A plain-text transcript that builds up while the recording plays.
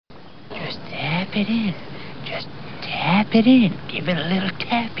tap it in. Just tap it in. Give it a little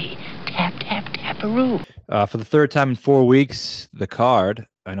tappy. Tap, tap, tap-a-roo. For the third time in 4 weeks, the card,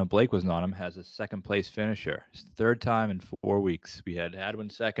 I know Blake wasn't on him, has a second-place finisher. It's the third time in 4 weeks. We had Hadwin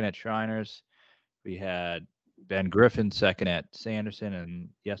second at Shriners. We had Ben Griffin second at Sanderson, and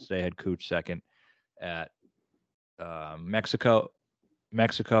yesterday had Cooch second at Mexico.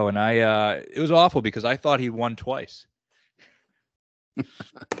 And it was awful because I thought he won twice.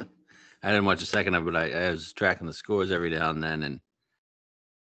 I didn't watch a second of it, but I was tracking the scores every now and then, and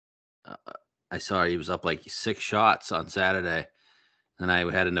I saw he was up like 6 shots on Saturday, and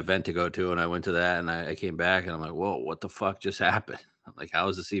I had an event to go to, and I went to that, and I came back, and I'm like, whoa, what the fuck just happened? I'm like, how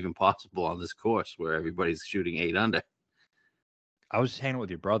is this even possible on this course where everybody's shooting 8 under? I was hanging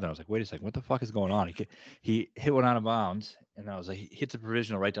with your brother, and I was like, wait a second, what the fuck is going on? He hit one out of bounds, and I was like, he hits a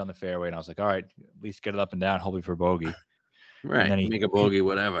provisional right down the fairway, and I was like, all right, at least get it up and down, hoping for a bogey. Right, and then he make a bogey,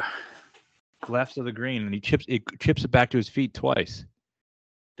 whatever. Left of the green, and he chips it back to his feet twice.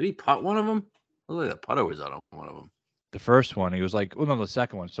 Did he putt one of them? Looked like the putter was on one of them. The first one, he was like, well, no, the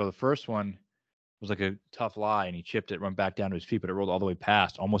second one. So the first one was like a tough lie, and he chipped it, run back down to his feet, but it rolled all the way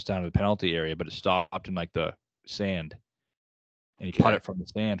past, almost down to the penalty area, but it stopped in like the sand. And he put it from the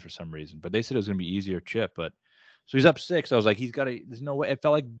sand for some reason. But they said it was going to be easier chip. But so he's up 6. I was like, there's no way. It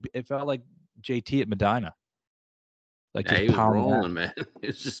felt like JT at Medina. Like he was rolling, man.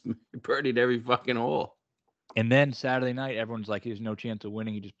 It's just birdied every fucking hole. And then Saturday night, everyone's like, there's no chance of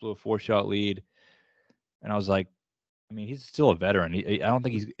winning. He just blew a 4-shot lead. And I was like, I mean, he's still a veteran. I don't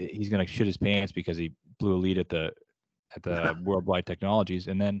think he's going to shit his pants because he blew a lead at the Worldwide Technologies.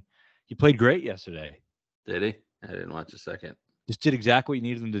 And then he played great yesterday. Did he? I didn't watch a second. Just did exactly what you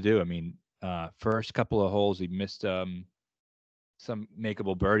needed him to do. I mean, first couple of holes, he missed some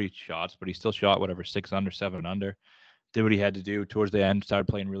makeable birdie shots, but he still shot 6 under, 7 under. Did what he had to do towards the end, started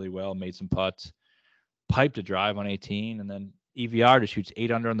playing really well, made some putts, piped a drive on 18, and then EVR just shoots 8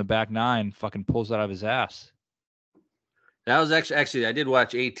 under on the back 9, fucking pulls that out of his ass. That was actually I did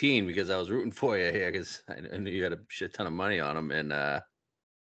watch 18 because I was rooting for you here because I knew you had a shit ton of money on him, and I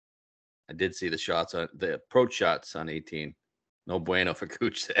did see the approach shots on 18. No bueno for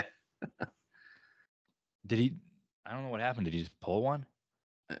Cooch there. Did he? I don't know what happened. Did he just pull one?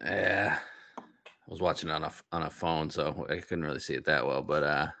 Yeah. I was watching it on a phone, so I couldn't really see it that well.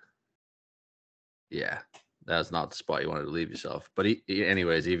 But yeah, that was not the spot you wanted to leave yourself. But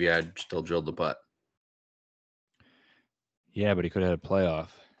anyways, EVI still drilled the putt. Yeah, but he could have had a playoff,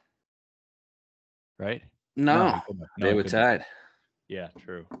 right? No, they were tied. Yeah,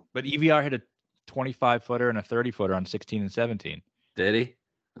 true. But EVR hit a 25-footer and a 30-footer on 16 and 17. Did he?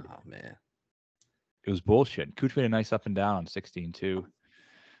 Oh man, it was bullshit. Cooch made a nice up and down on 16 too.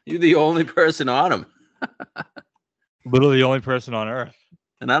 You're the only person on him. Literally the only person on earth.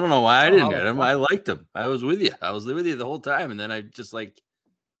 And I don't know why I didn't get him. I liked him. I was with you. I was with you the whole time. And then I just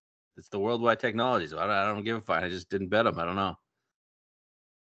it's the Worldwide Technology. So I don't give a fuck. I just didn't bet him. I don't know.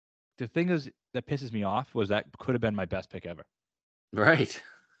 The thing that pisses me off was that could have been my best pick ever. Right.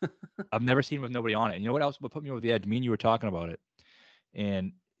 I've never seen with nobody on it. And you know what else would put me over the edge? Me and you were talking about it.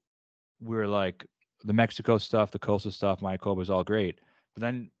 And we were like, the Mexico stuff, the coastal stuff, Mayakoba was all great. But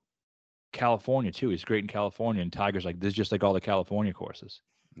then California too. He's great in California, and Tiger's like this is just like all the California courses.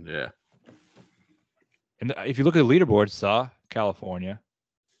 Yeah. And if you look at the leaderboard, California.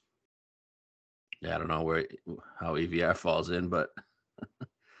 Yeah, I don't know how EVR falls in, but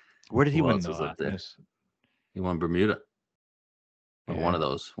where did he win though? He won Bermuda. Yeah. One of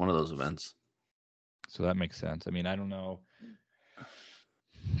those events. So that makes sense. I mean, I don't know,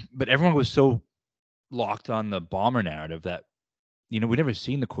 but everyone was so locked on the bomber narrative that. We've never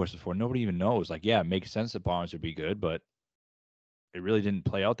seen the course before. Nobody even knows. Like, yeah, it makes sense that Barnes would be good, but it really didn't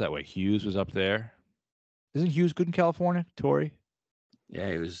play out that way. Hughes was up there. Isn't Hughes good in California, Torrey? Yeah,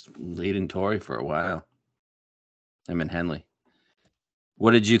 he was leading Torrey for a while. Him and Henley.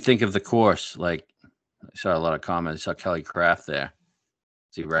 What did you think of the course? Like, I saw a lot of comments. I saw Kelly Craft there.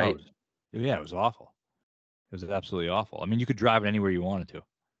 Is he right? Yeah, it was awful. It was absolutely awful. I mean, you could drive it anywhere you wanted to.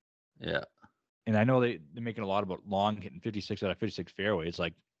 Yeah. And I know they're making a lot about Long hitting 56 out of 56 fairways. It's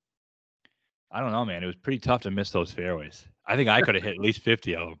like, I don't know, man. It was pretty tough to miss those fairways. I think I could have hit at least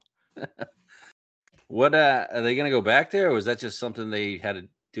 50 of them. What are they going to go back there, or was that just something they had to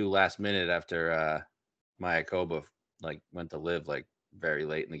do last minute after Mayakoba went to live very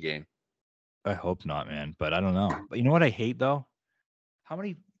late in the game? I hope not, man. But I don't know. But you know what I hate though? How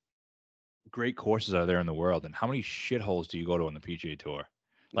many great courses are there in the world, and how many shitholes do you go to on the PGA Tour?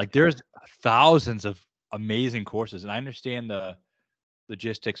 Like there's thousands of amazing courses, and I understand the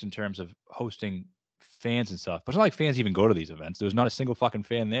logistics in terms of hosting fans and stuff, but it's not like fans even go to these events. There's not a single fucking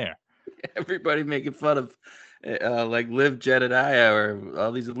fan there. Everybody making fun of like Live Jedediah or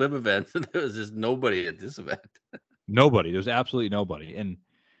all these live events. There was just nobody at this event. Nobody. There's absolutely nobody. And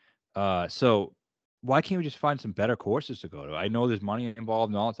so why can't we just find some better courses to go to? I know there's money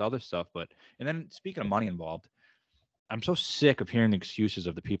involved and all this other stuff, but and then speaking of money involved, I'm so sick of hearing excuses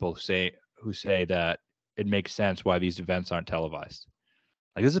of the people who say that it makes sense why these events aren't televised.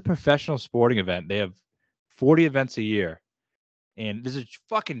 Like, this is a professional sporting event. They have 40 events a year, and there's a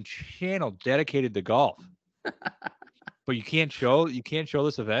fucking channel dedicated to golf. But you can't show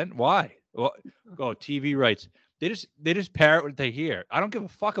this event. Why? Well, TV rights. They just parrot what they hear. I don't give a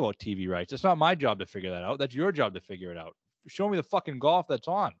fuck about TV rights. It's not my job to figure that out. That's your job to figure it out. Show me the fucking golf that's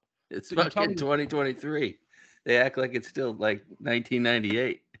on. It's fucking 2023. They act like it's still like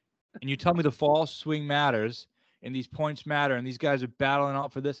 1998. And you tell me the fall swing matters and these points matter and these guys are battling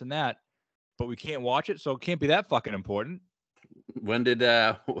out for this and that, but we can't watch it, so it can't be that fucking important. When did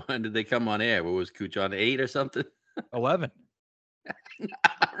they come on air? What was Cooch on 8 or something? 11.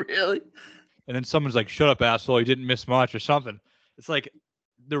 Really? And then someone's like, "Shut up, asshole! You didn't miss much," or something. It's like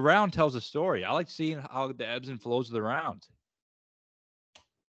the round tells a story. I like seeing how the ebbs and flows of the round.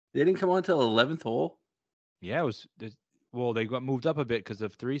 They didn't come on until 11th hole. Yeah, they got moved up a bit because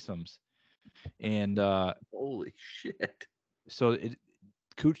of threesomes, and holy shit! So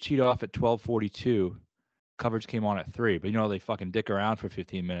Cooch teed off at 12:42. Coverage came on at 3, but they fucking dick around for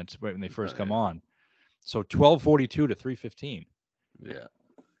 15 minutes when they first come on. So 12:42 to 3:15. Yeah,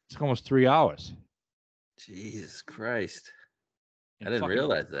 it's almost 3 hours. Jesus Christ! And I didn't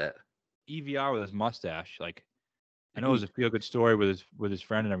realize that. EVR with his mustache, like, I know it was a feel-good story with his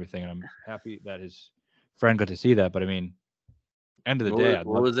friend and everything, and I'm happy that his friend got to see that. But I mean, end of the day,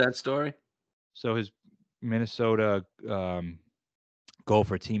 what was that story? So his Minnesota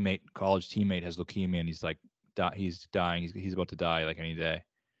golfer college teammate, has leukemia, and he's like, he's dying. He's about to die like any day.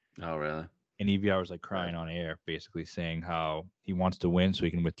 Oh, really? And EVR was like crying on air, basically saying how he wants to win so he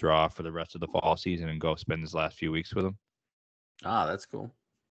can withdraw for the rest of the fall season and go spend his last few weeks with him. Ah, that's cool.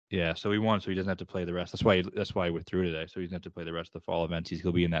 Yeah, so he won, so he doesn't have to play the rest. That's why he withdrew today. So he doesn't have to play the rest of the fall events.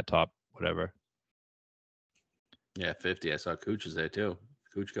 He'll be in that top whatever. Yeah, 50. I saw Cooch is there too.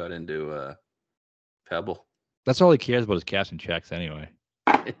 Cooch got into Pebble. That's all he cares about is cashing checks anyway.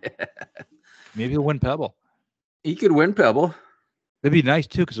 Maybe he'll win Pebble. He could win Pebble. That'd be nice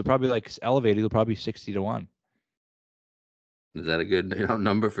too, because he'll probably elevated. He'll probably be 60-1. Is that a good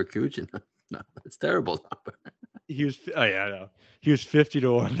number for Cooch? No, that's terrible number. He was. Oh yeah, I know. He was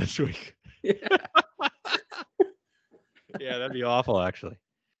 50-1 this week. Yeah. Yeah, that'd be awful actually.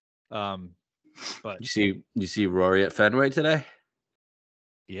 But you see Rory at Fenway today?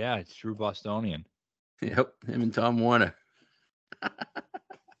 Yeah, it's true Bostonian. Yep, him and Tom Warner.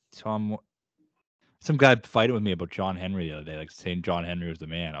 Some guy fighting with me about John Henry the other day, like saying John Henry was the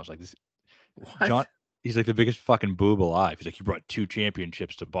man. I was like, what? John, he's like the biggest fucking boob alive. He's like, he brought 2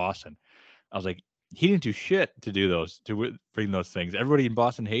 championships to Boston. I was like, he didn't do shit to bring those things. Everybody in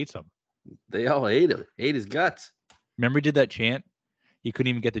Boston hates him. They all hate him. Hate his guts. Remember he did that chant? He couldn't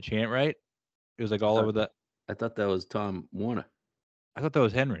even get the chant right. It was like all over the. I thought that was Tom Warner. I thought that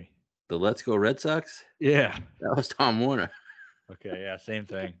was Henry. The Let's Go Red Sox? Yeah. That was Tom Warner. Okay, yeah, same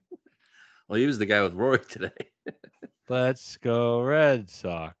thing. Well, he was the guy with Rory today. Let's go Red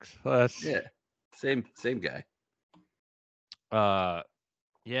Sox. Yeah, same guy.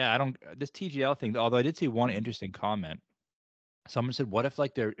 Yeah, this TGL thing, although I did see one interesting comment. Someone said, what if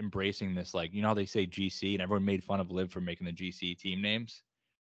like they're embracing this, like, how they say GC and everyone made fun of Liv for making the GC team names?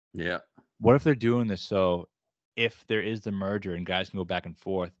 Yeah. What if they're doing this so if there is the merger and guys can go back and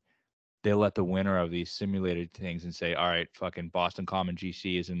forth, they'll let the winner of these simulated things and say, all right, fucking Boston Common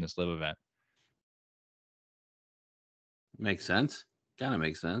GC is in this Liv event. Makes sense. Kind of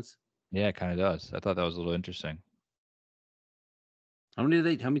makes sense. Yeah, it kind of does. I thought that was a little interesting. How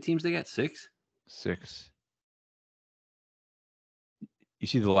many teams they got? 6? 6. You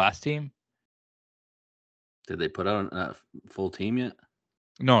see the last team? Did they put out a full team yet?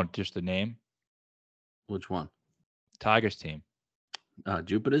 No, just the name. Which one? Tigers team.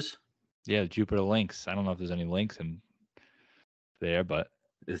 Jupiter's? Yeah, Jupiter Lynx. I don't know if there's any links in there, but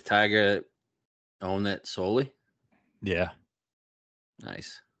Does Tiger own that solely? Yeah.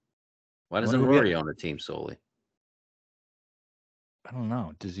 Nice. Why doesn't Rory own a team solely? I don't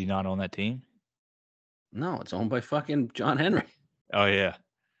know. Does he not own that team? No, it's owned by fucking John Henry. Oh, yeah.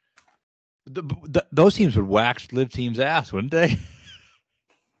 Those teams would wax Liv team's ass, wouldn't they?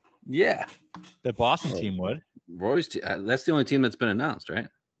 Yeah. The Boston team would. Rory's that's the only team that's been announced, right?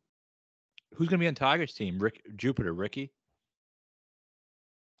 Who's going to be on Tigers' team? Jupiter, Ricky?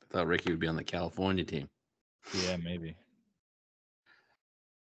 I thought Ricky would be on the California team. Yeah, maybe.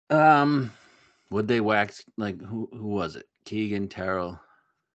 Would they wax like who was it? Keegan, Terrell.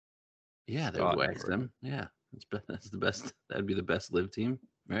 Yeah, they would Scott wax never. them. Yeah, that's the best. That'd be the best live team,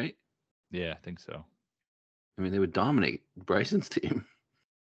 right? Yeah, I think so. I mean, they would dominate Bryson's team.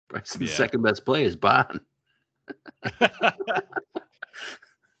 Bryson's Yeah. second best player is Bond.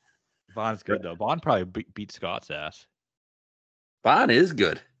 Bond's good though. Bond probably beat Scott's ass. Bond is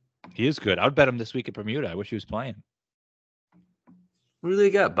good. He is good. I would bet him this week at Bermuda. I wish he was playing. Who do they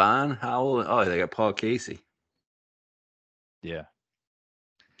got? Bond, Howell. Oh, they got Paul Casey. Yeah.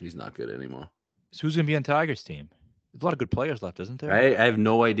 He's not good anymore. So who's gonna be on Tigers' team? There's a lot of good players left, isn't there? I have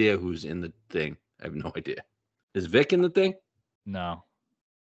no idea who's in the thing. I have no idea. Is Vic in the thing? No.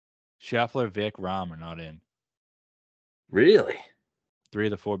 Scheffler, Vic, Rahm are not in. Really? 3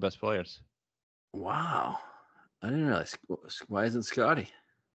 of the 4 best players. Wow. I didn't realize. Why isn't Scotty?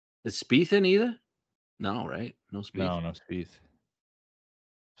 Is Spieth in either? No, right? No Spieth. No Spieth.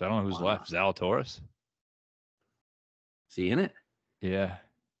 So I don't know who's Wow. left. Zalatoris? Is he in it? Yeah.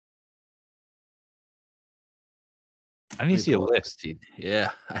 I need to see a list.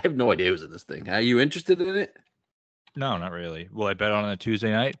 Yeah, I have no idea who's in this thing. Are you interested in it? No, not really. Will I bet on it a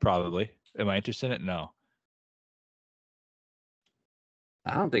Tuesday night? Probably. Am I interested in it? No.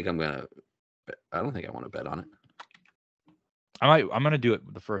 I don't think I want to bet on it. I'm gonna do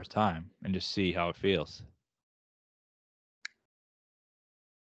it the first time and just see how it feels.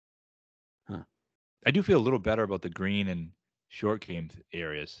 Huh. I do feel a little better about the green and short game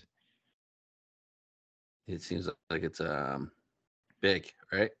areas. It seems like it's big,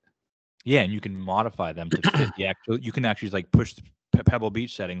 right? Yeah, and you can modify them to fit the actual. You can actually like push the Pebble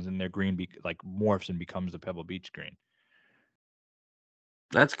Beach settings, and their green like morphs and becomes the Pebble Beach green.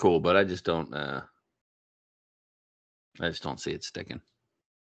 That's cool, but I just don't see it sticking.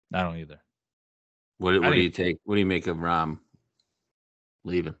 I don't either. What do you take? What do you make of Rahm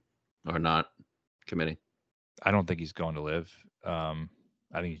leaving or not committing? I don't think he's going to live.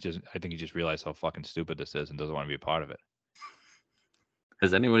 I think he just realized how fucking stupid this is and doesn't want to be a part of it.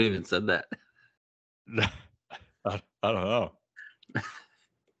 Has anyone even said that? I don't know.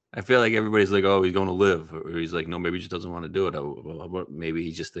 I feel like everybody's like, "Oh, he's going to live," or he's like, "No, maybe he just doesn't want to do it." Maybe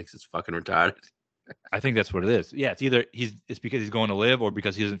he just thinks it's fucking retarded. I think that's what it is. Yeah, it's either it's because he's going to live or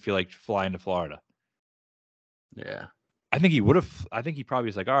because he doesn't feel like flying to Florida. Yeah. I think he would have. I think he probably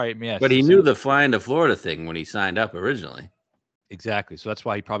was like, all right, yeah. But he knew the flying to Florida thing when he signed up originally. Exactly. So that's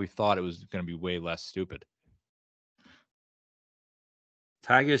why he probably thought it was going to be way less stupid.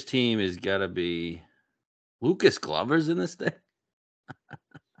 Tiger's team has got to be Lucas Glover's in this thing.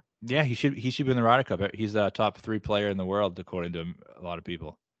 Yeah, he should be in the Ryder Cup. He's a top 3 player in the world, according to a lot of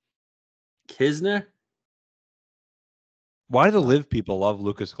people. Kisner? Why do the live people love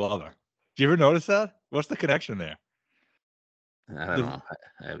Lucas Glover? Do you ever notice that? What's the connection there? I don't know.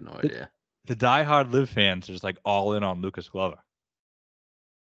 I have no idea. The diehard live fans are just like all in on Lucas Glover.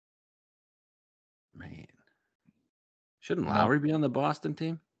 Man. Shouldn't Lowry be on the Boston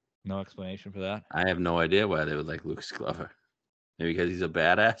team? No explanation for that. I have no idea why they would like Lucas Glover. Maybe because he's a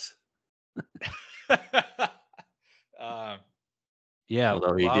badass. Yeah.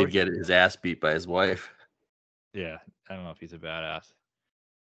 Although he did get his ass beat by his wife. Yeah, I don't know if he's a badass.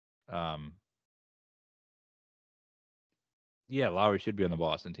 Yeah, Lowry should be on the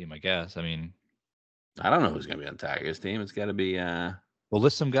Boston team, I guess. I mean, I don't know who's going to be on Tigers team. It's got to be. We'll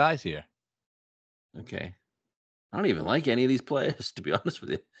list some guys here. Okay. I don't even like any of these players, to be honest with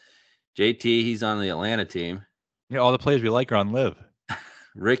you. JT, he's on the Atlanta team. Yeah, all the players we like are on live.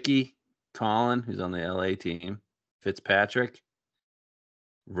 Ricky, Colin, who's on the LA team. Fitzpatrick,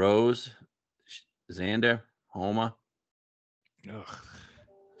 Rose, Xander, Homa,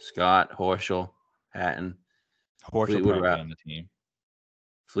 Scott, Horschel, Hatton, Horschel probably on the team.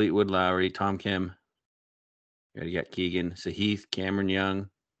 Fleetwood, Lowry, Tom Kim. You got Keegan, Sahith, Cameron Young,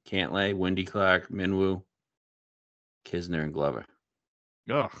 Cantlay, Wendy Clark, Minwoo, Kisner, and Glover.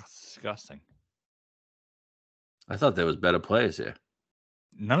 Ugh, disgusting. I thought there was better players here.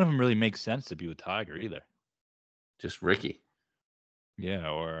 None of them really make sense to be with Tiger either. Just Ricky. Yeah,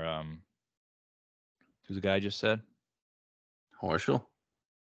 or who's the guy I just said? Horschel.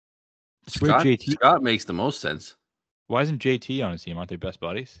 Scott makes the most sense. Why isn't JT on his team? Aren't they best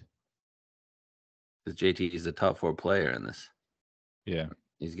buddies? Because JT is the top 4 player in this. Yeah.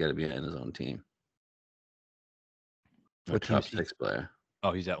 He's got to be in his own team. What top 6 player.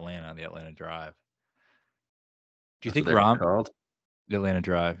 Oh, he's Atlanta, the Atlanta Drive. Do you That's think what called? The Atlanta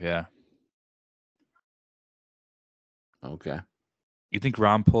Drive, yeah. Okay. You think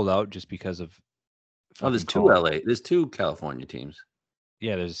Rahm pulled out just because of? Oh, there's 2 LA. There's 2 California teams.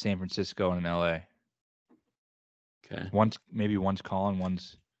 Yeah, there's San Francisco and an LA. Okay. One's Colin,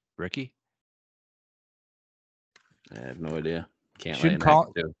 one's Ricky? I have no idea. Can't lay Shouldn't next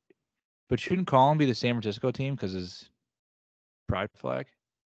call, to. but shouldn't Colin be the San Francisco team because his pride flag?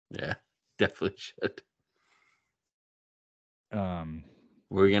 Yeah, definitely should. Um,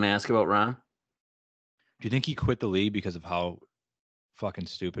 Were we gonna ask about Ron? do you think he quit the league because of how fucking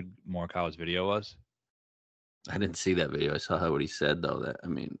stupid Morikawa's video was? I didn't see that video. I saw what he said though. That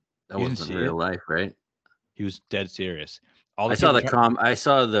You didn't wasn't see real it? life, right? He was dead serious. All the I saw people I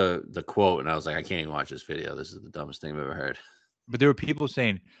saw the quote, and I was like, I can't even watch this video. This is the dumbest thing I've ever heard. But there were people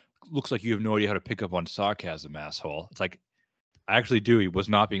saying, "Looks like you have no idea how to pick up on sarcasm, asshole." It's like, I actually do. He was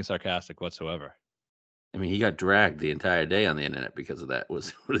not being sarcastic whatsoever. I mean, he got dragged the entire day on the internet because of that.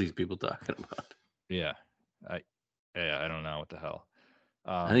 What are these people talking about? Yeah, I don't know what the hell.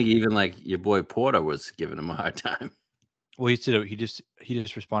 I think even like your boy Porter was giving him a hard time. Well, he just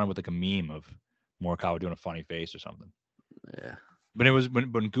responded with like a meme of Morikawa doing a funny face or something. Yeah. But it was when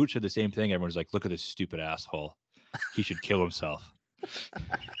Gooch said the same thing. Everyone's like, "Look at this stupid asshole. He should kill himself."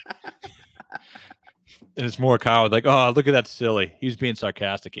 And it's Morikawa like, "Oh, look at that silly. He was being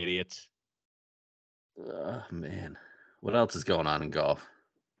sarcastic, idiots." Oh man, what else is going on in golf?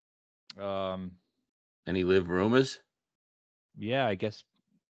 Any live rumors? Yeah, I guess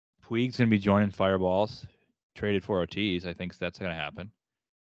Puig's gonna be joining Fireballs, traded for Ortiz. I think that's gonna happen.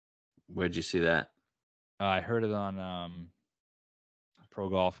 Where'd you see that? I heard it on Pro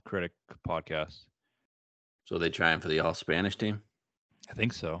Golf Critic podcast. So they trying for the all Spanish team? I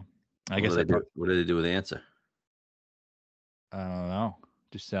think so. What do they do with the answer? I don't know.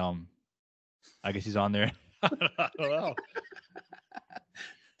 Just I guess he's on there. I don't know.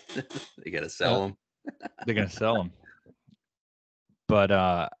 They gotta sell him. They're gonna sell him. But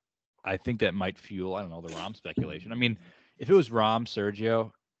I think that might fuel, I don't know, the Rahm speculation. I mean, if it was Rahm,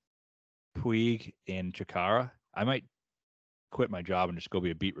 Sergio, Puig, and Chikara, I might quit my job and just go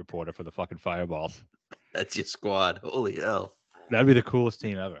be a beat reporter for the fucking Fireballs. That's your squad. Holy hell. That'd be the coolest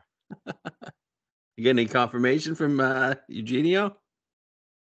team ever. You get any confirmation from Eugenio?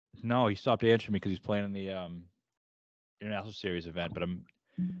 No, he stopped answering me because he's playing in the International Series event, but I'm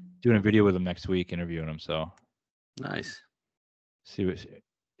doing a video with him next week, interviewing him, so Nice. see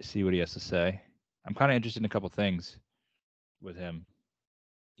what he has to say. I'm kind of interested in a couple things with him.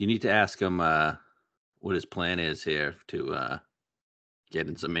 You need to ask him what his plan is here to get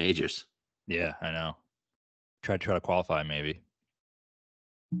in some majors. Yeah, I know. Try to qualify, maybe.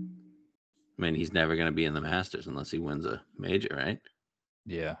 I mean, he's never going to be in the Masters unless he wins a major, right?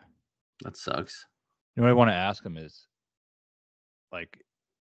 Yeah. That sucks. You know what I want to ask him is, like,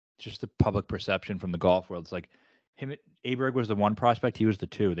 just the public perception from the golf world. It's like Aberg was the one prospect, he was the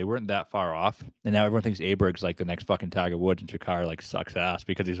two. They weren't that far off, and now everyone thinks Aberg's like the next fucking Tiger Woods, and Chikara like sucks ass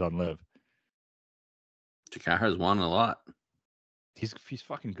because he's on live. Chikara's won a lot. He's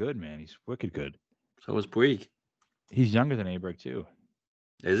fucking good, man. He's wicked good. So was Puig. He's younger than Aberg too.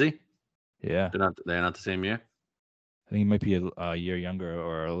 Is he? Yeah, They're not the same year. I think he might be a year younger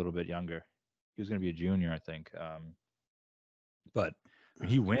or a little bit younger. He was going to be a junior, I think. But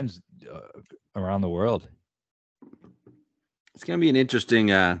he wins around the world. It's going to be an interesting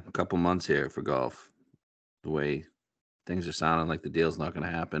couple months here for golf. The way things are sounding like the deal's not going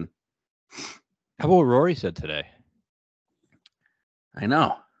to happen. How about what Rory said today? I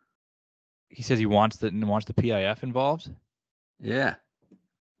know. He says he wants the PIF involved. Yeah.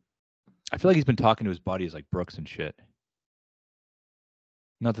 I feel like he's been talking to his buddies like Brooks and shit.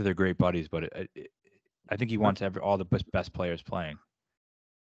 Not that they're great buddies, but I think he wants all the best players playing.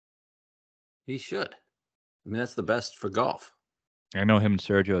 He should. I mean, that's the best for golf. I know him and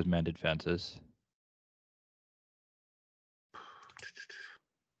Sergio has mended fences.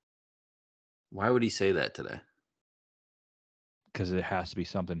 Why would he say that today? Because it has to be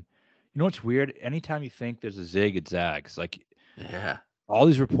something. You know what's weird? Anytime you think there's a zig, it zags. Like, yeah, all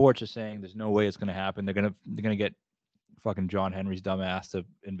these reports are saying there's no way it's going to happen. They're gonna get fucking John Henry's dumbass to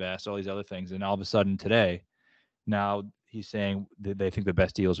invest, all these other things, and all of a sudden today, now he's saying that they think the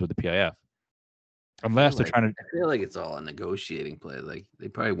best deal is with the PIF. Unless they're trying to. I feel like it's all a negotiating play. Like they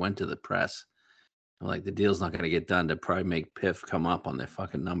probably went to the press. Like the deal's not going to get done to probably make PIF come up on their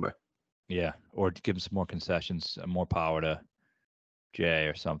fucking number. Yeah, or to give them some more concessions, more power to Jay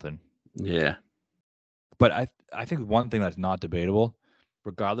or something. Yeah. But I think one thing that's not debatable,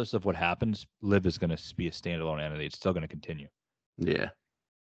 regardless of what happens, Liv is going to be a standalone entity. It's still going to continue. Yeah.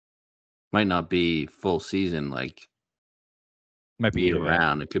 Might not be full season, like might be year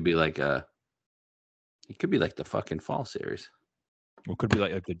round. It could be like the fucking fall series. Or it could be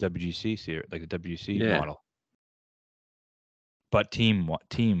like the WGC series, like the WGC model. But team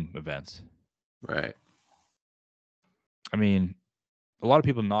events. Right. I mean, A lot of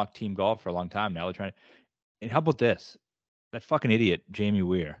people knock team golf for a long time now. They're trying to. And how about this? That fucking idiot, Jamie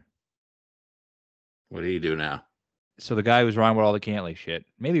Weir. What do you do now? So the guy who was wrong about all the Cantley shit.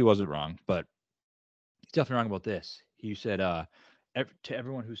 Maybe he wasn't wrong, but he's definitely wrong about this. He said, to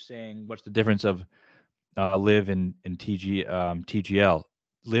everyone who's saying, what's the difference of Live and TGL?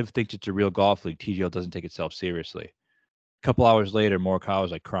 Live thinks it's a real golf league. TGL doesn't take itself seriously. A couple hours later, Morikawa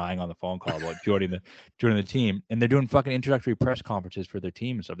was like crying on the phone call about joining the team, and they're doing fucking introductory press conferences for their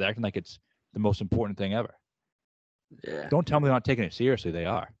team and stuff. They're acting like it's the most important thing ever. Yeah. Don't tell me they're not taking it seriously. They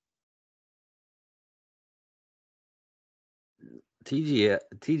are.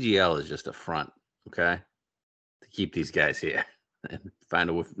 TGL is just a front, okay, to keep these guys here and find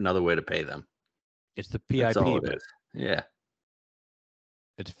another way to pay them. It's the PIP. That's all it is. Yeah.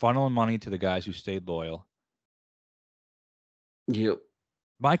 It's funneling money to the guys who stayed loyal. Yep.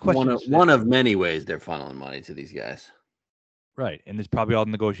 My question is one of many ways they're funneling money to these guys. Right. And it's probably all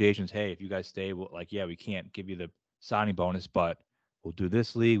the negotiations. Hey, if you guys stay, we can't give you the signing bonus, but we'll do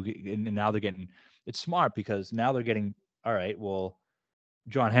this league. And now they're getting, it's smart because now they're getting, all right, well,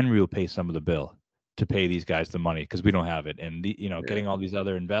 John Henry will pay some of the bill to pay these guys the money because we don't have it. And, getting all these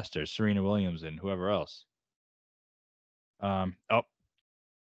other investors, Serena Williams and whoever else.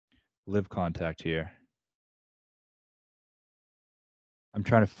 Live contact here. I'm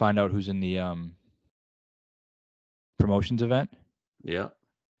trying to find out who's in the promotions event. Yeah.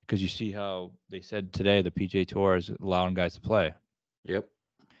 Because you see how they said today the PGA Tour is allowing guys to play. Yep.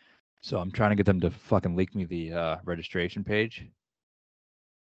 So I'm trying to get them to fucking leak me the registration page.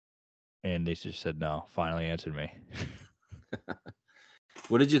 And they just said no, finally answered me.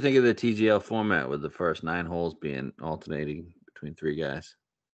 What did you think of the TGL format with the first 9 holes being alternating between 3 guys?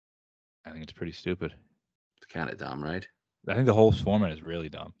 I think it's pretty stupid. It's kind of dumb, right? I think the whole format is really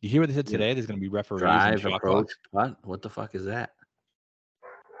dumb. You hear what they said today? There's going to be referees and drive, shot approach, clocks. what the fuck is that?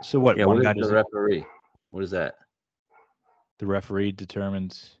 So what? Yeah, one what guy is the referee? What is that? The referee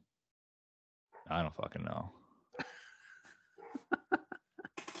determines. I don't fucking know.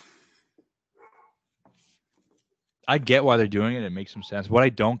 I get why they're doing it. It makes some sense. What I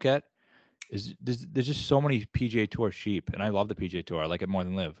don't get is there's just so many PGA Tour sheep, and I love the PGA Tour. I like it more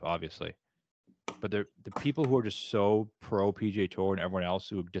than Live, obviously. But the people who are just so pro PGA Tour and everyone else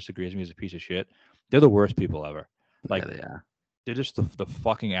who disagrees with me is a piece of shit. They're the worst people ever. Like, yeah, they are. They're just the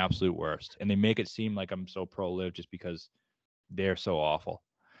fucking absolute worst. And they make it seem like I'm so pro Live just because they're so awful.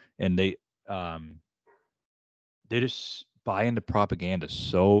 And they just buy into propaganda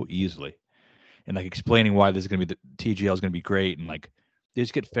so easily. And like explaining why this is going to be the TGL is going to be great. And like they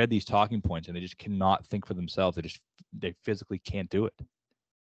just get fed these talking points and they just cannot think for themselves. They physically can't do it.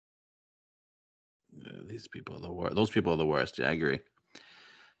 These people are the worst. Those people are the worst. Yeah, I agree.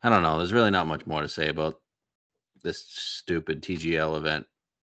 I don't know. There's really not much more to say about this stupid TGL event,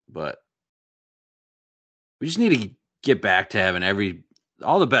 but we just need to get back to having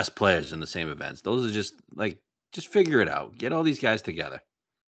all the best players in the same events. Those are just figure it out. Get all these guys together.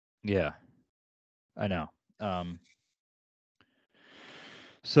 Yeah, I know.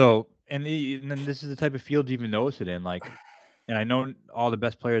 So, and then this is the type of field you even notice it in. Like, and I know all the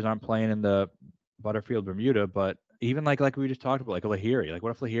best players aren't playing in the Butterfield Bermuda, but even like we just talked about, like Lahiri. Like, what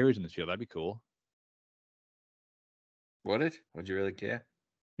if Lahiri's in this field? That'd be cool. Would it? Would you really care?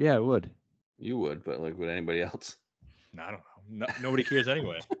 Yeah, it would. You would, but like, would anybody else? No, I don't know. Nobody cares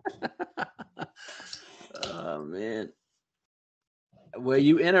anyway. Oh man, were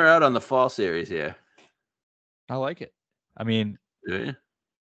you in or out on the fall series here? I like it. I mean, yeah.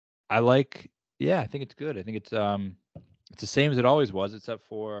 I think it's good. I think it's the same as it always was, except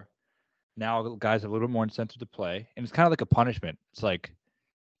for now guys have a little bit more incentive to play, and it's kind of like a punishment. It's like,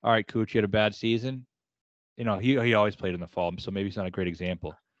 all right, Cooch, you had a bad season. He always played in the fall, so maybe it's not a great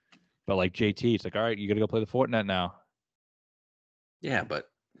example. But like JT, it's like, all right, you got to go play the Fortinet now. Yeah, but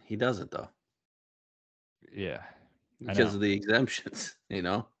he doesn't though. Yeah, because of the exemptions,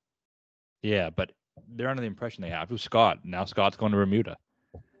 Yeah, but they're under the impression they have. Who's Scott? Now Scott's going to Bermuda.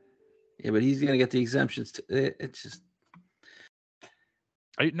 Yeah, but he's going to get the exemptions. It's just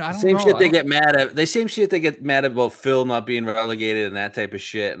I don't know. Same shit they get mad at. The same shit they get mad about Phil not being relegated and that type of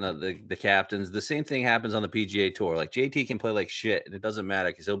shit, and the captains. The same thing happens on the PGA Tour. Like JT can play like shit, and it doesn't matter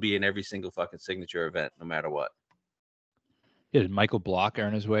because he'll be in every single fucking signature event, no matter what. Yeah, did Michael Block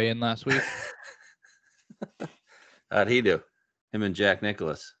earn his way in last week? How'd he do? Him and Jack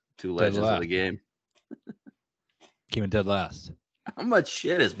Nicklaus, two legends of the game. Came in dead last. How much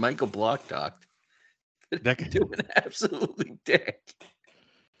shit has Michael Block talked? Doing absolutely dick.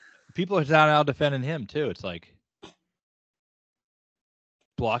 People are down out defending him too. It's like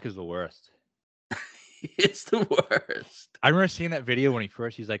Block is the worst. It's the worst. I remember seeing that video when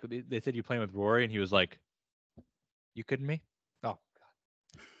he's like, they said you're playing with Rory, and he was like, "You kidding me?" Oh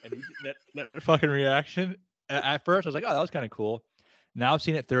God! And that fucking reaction. At first, I was like, "Oh, that was kind of cool." Now I've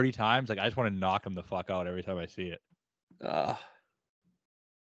seen it 30 times. Like I just want to knock him the fuck out every time I see it.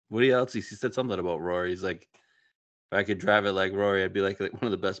 What else? He said something about Rory. He's like, if I could drive it like Rory, I'd be like one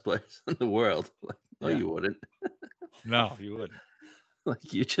of the best players in the world. Like, no, Yeah. you wouldn't. No, you wouldn't.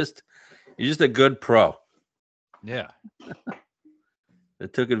 Like you're just a good pro Yeah.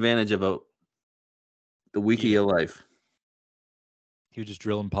 that took advantage of the week of your life. He was just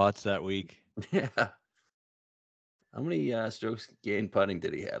drilling putts that week. Yeah. How many strokes gained putting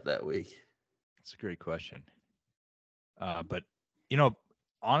did he have that week? That's a great question. But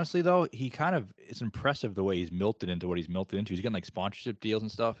honestly though, it's impressive the way he's milked it into what he's milked it into. He's getting like sponsorship deals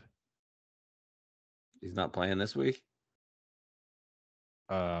and stuff. He's not playing this week?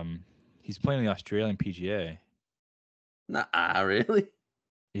 He's playing the Australian PGA. Nah, really?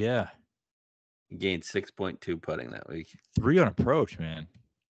 Yeah. He gained 6.2 putting that week. 3 on approach, man.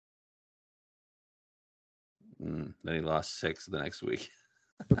 Then he lost 6 the next week.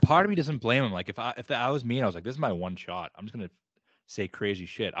 But part of me doesn't blame him. Like if that was me and I was like, this is my one shot, I'm just gonna say crazy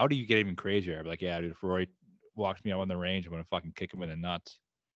shit. How do you get even crazier? I'd be like, yeah, dude, if Roy walks me out on the range, I'm gonna fucking kick him in the nuts.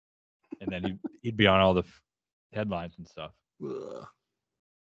 And then he'd be on all the headlines and stuff. Ugh.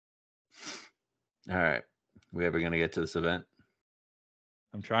 All right. We ever going to get to this event?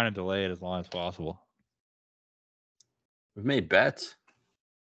 I'm trying to delay it as long as possible. We've made bets.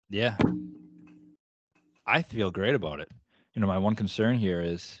 Yeah. I feel great about it. My one concern here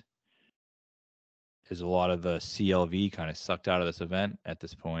is a lot of the CLV kind of sucked out of this event at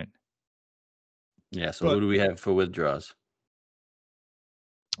this point. Yeah, so who do we have for withdrawals?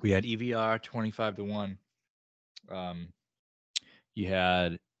 We had EVR 25-1. You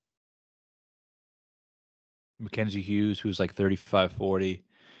had Mackenzie Hughes, who's like 35-40.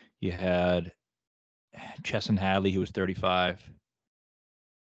 You had Chesson Hadley, who was 35.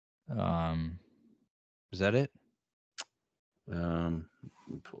 Was that it? Let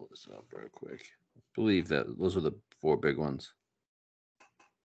me pull this up real quick. I believe that those are the 4 big ones.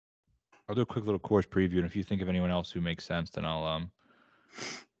 I'll do a quick little course preview, and if you think of anyone else who makes sense, then I'll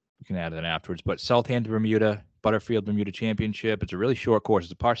you can add it in afterwards. But Southampton Bermuda, Butterfield Bermuda Championship. It's a really short course.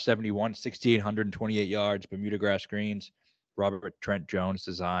 It's a par 71, 6,828 yards, Bermuda grass greens, Robert Trent Jones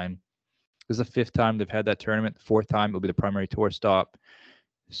design. This is the 5th time they've had that tournament. The 4th time will be the primary tour stop.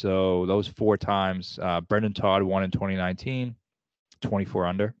 So those 4 times, Brendan Todd won in 2019, 24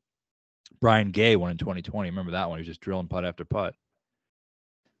 under. Brian Gay won in 2020. Remember that one? He was just drilling putt after putt.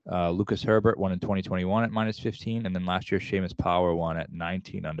 Lucas Herbert won in 2021 at -15, and then last year Seamus Power won at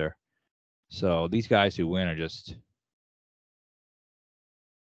 19 under. So these guys who win are just,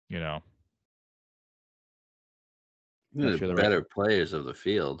 the better players of the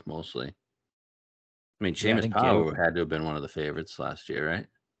field mostly. I mean, Seamus Power had to have been one of the favorites last year, right?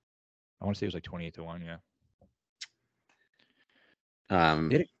 I want to say it was like 28-1, yeah.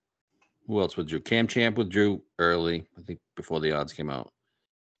 Who else withdrew? Cam Champ withdrew early, I think before the odds came out.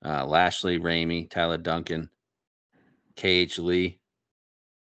 Lashley, Ramey, Tyler Duncan, KH Lee,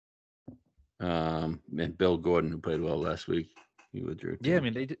 and Bill Gordon, who played well last week. He withdrew too. Yeah, I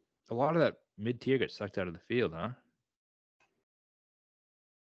mean, they did a lot of that mid-tier got sucked out of the field, huh?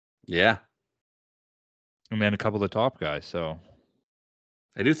 Yeah. And then a couple of the top guys, so.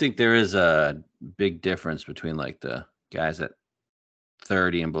 I do think there is a big difference between like the guys at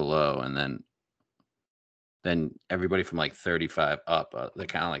 30 and below, and then everybody from like 35 up. They're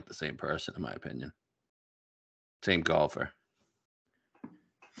kind of like the same person, in my opinion. Same golfer.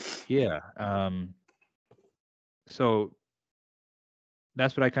 Yeah. So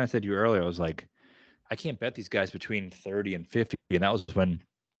that's what I kind of said to you earlier. I was like, I can't bet these guys between 30 and 50. And that was when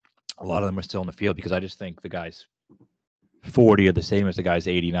a lot of them are still in the field, because I just think the guys 40 are the same as the guys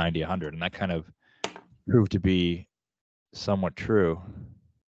 80, 90, 100. And that kind of proved to be somewhat true.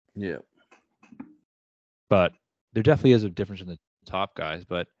 Yeah. But there definitely is a difference in the top guys.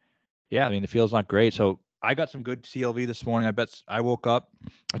 But yeah, I mean, the field's not great. So I got some good CLV this morning. I woke up.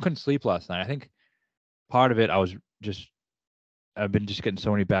 I couldn't sleep last night. I think part of it, I've been just getting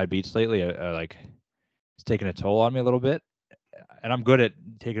so many bad beats lately. Like, it's taking a toll on me a little bit. And I'm good at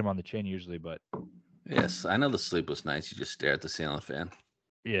taking them on the chin usually, but. Yes, I know the sleepless nights. You just stare at the ceiling fan.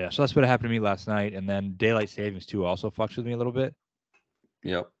 Yeah, so that's what happened to me last night. And then daylight savings too also fucks with me a little bit.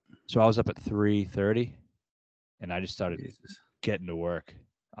 Yep. So I was up at 3:30, and I just started getting to work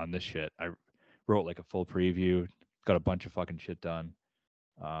on this shit. I wrote like a full preview, got a bunch of fucking shit done.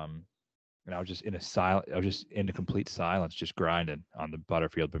 And I was just in complete silence, just grinding on the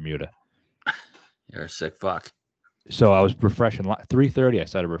Butterfield Bermuda. You're a sick fuck. So I was refreshing 3:30. I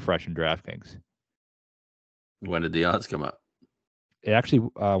started refreshing DraftKings. When did the odds come up? It actually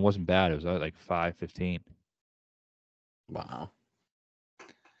wasn't bad. It was like 5:15. Wow.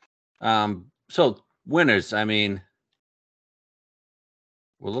 So winners. I mean,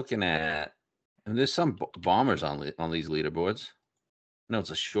 we're looking at, and there's some bombers on these leaderboards. I know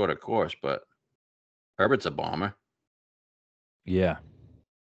it's a shorter course, but Herbert's a bomber. Yeah.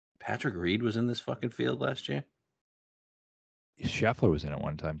 Patrick Reed was in this fucking field last year. Scheffler was in it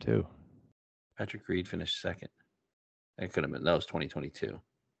one time too. Patrick Reed finished second. That could have been. That was 2022.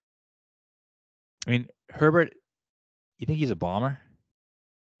 I mean, Herbert, you think he's a bomber?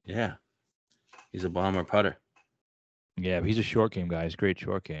 Yeah. He's a bomber putter. Yeah, but he's a short game guy. He's a great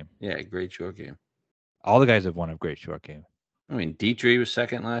short game. Yeah, great short game. All the guys have won a great short game. I mean, Dietrich was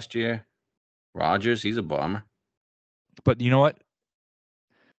second last year. Rogers, he's a bomber. But you know what?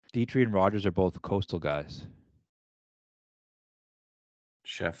 Dietrich and Rogers are both coastal guys.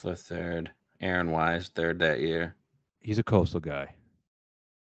 Scheffler third. Aaron Wise third that year. He's a coastal guy.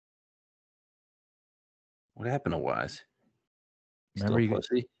 What happened to Wise? Remember he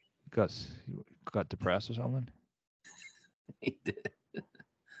pussy? got depressed or something? He did.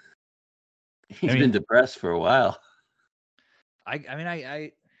 He's been depressed for a while. I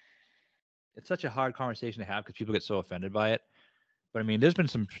mean, it's such a hard conversation to have because people get so offended by it. But I mean, there's been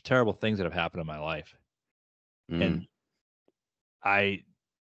some terrible things that have happened in my life. And I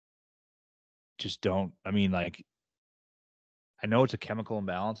just don't, I mean, like, I know it's a chemical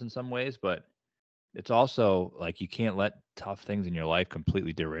imbalance in some ways, but it's also like you can't let tough things in your life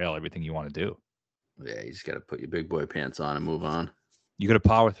completely derail everything you want to do. Yeah, you just got to put your big boy pants on and move on. You got to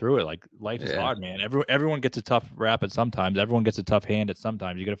power through it. Like, life is hard, man. Everyone gets a tough rap at sometimes. Everyone gets a tough hand at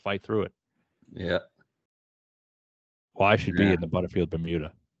sometimes. You got to fight through it. Yeah. Well, I should be in the Butterfield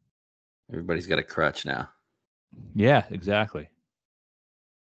Bermuda. Everybody's got a crutch now. Yeah, exactly.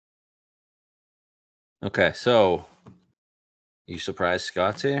 Okay, so you surprised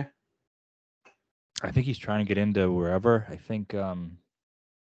Scott's here? I think he's trying to get into wherever. I think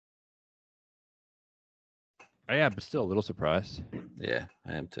yeah, but still a little surprised. Yeah,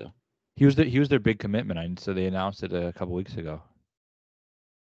 I am too. He was their big commitment. So they announced it a couple weeks ago.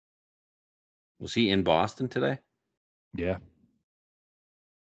 Was he in Boston today? Yeah.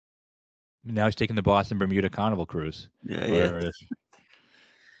 Now he's taking the Boston Bermuda Carnival cruise. Yeah.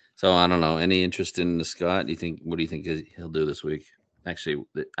 So I don't know. Any interest in the Scott? What do you think he'll do this week? Actually,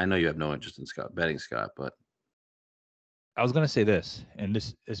 I know you have no interest in betting Scott, but I was gonna say this, and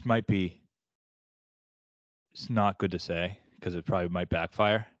this might be, it's not good to say because it probably might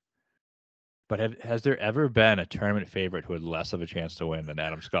backfire. But has there ever been a tournament favorite who had less of a chance to win than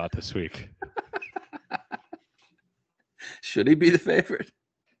Adam Scott this week? Should he be the favorite?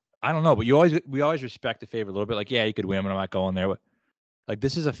 I don't know, but we always respect the favorite a little bit. Like, yeah, he could win, but I'm not going there. But like,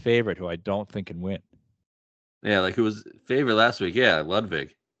 this is a favorite who I don't think can win. Yeah, like who was favorite last week? Yeah,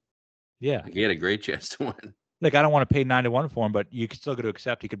 Ludwig. Yeah, like he had a great chance to win. Like, I don't want to pay 9-1 for him, but you still got to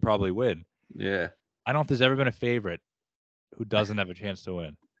accept he could probably win. Yeah. I don't know if there's ever been a favorite who doesn't have a chance to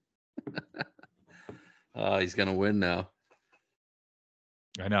win. Oh, he's gonna win now.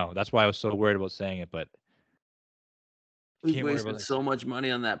 I know. That's why I was so worried about saying it, but he's wasting so much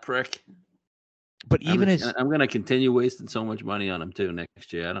money on that prick. But even I'm gonna continue wasting so much money on him too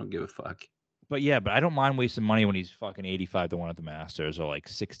next year. I don't give a fuck. But yeah, but I don't mind wasting money when he's fucking 85-1 at the Masters or like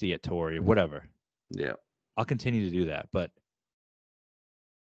 60 at Torrey or whatever. Yeah. I'll continue to do that, but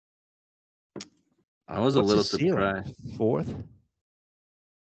I was a little surprised. Fourth?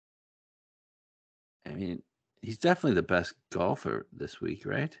 I mean, he's definitely the best golfer this week,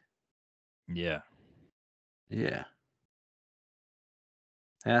 right? Yeah. Yeah.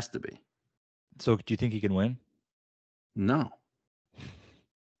 Has to be. So do you think he can win? No.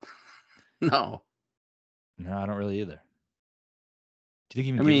 No. No, I don't really either. Do you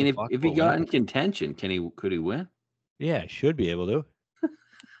think he I mean, if he got in contention, could he win? Yeah, should be able to.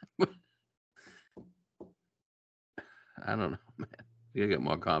 I don't know, man. You gotta get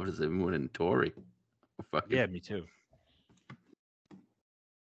more confidence in winning Torrey. Yeah, me too.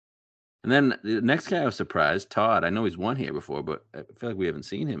 And then the next guy I was surprised, Todd. I know he's won here before, but I feel like we haven't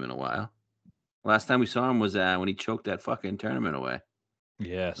seen him in a while. Last time we saw him was when he choked that fucking tournament away.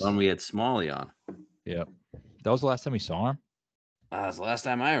 Yes. When we had Smalley on. Yep. That was the last time we saw him? That's the last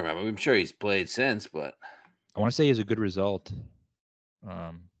time I remember. I'm sure he's played since, but I want to say he has a good result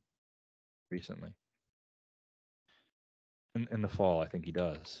recently. In the fall, I think he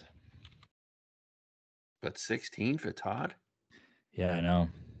does. But 16 for Todd? Yeah, I know.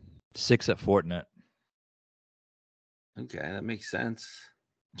 6 at Fortinet. Okay, that makes sense.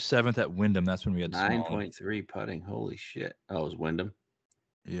 7th at Wyndham. That's when we had Smalley. 9.3 putting. Holy shit! Oh, it was Wyndham.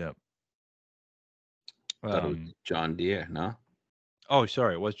 Yep. Thought it was John Deere. No. Oh,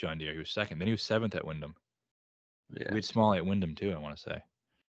 sorry, it was John Deere. He was 2nd. Then he was 7th at Wyndham. Yeah. We had Smalley at Wyndham too, I want to say.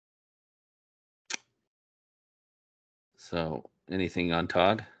 So, anything on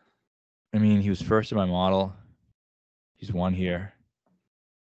Todd? I mean, he was first in my model. He's won here.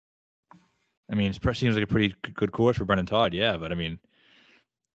 I mean, it seems like a pretty good course for Brendan Todd, yeah. But I mean,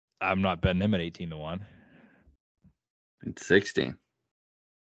 I'm not betting him at 18-1. It's 16.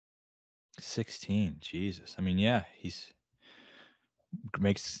 16, Jesus. I mean, yeah, he's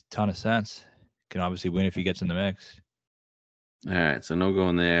makes a ton of sense. Can obviously win if he gets in the mix. All right, so no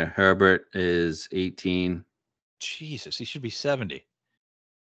going there. Herbert is 18. Jesus, he should be 70.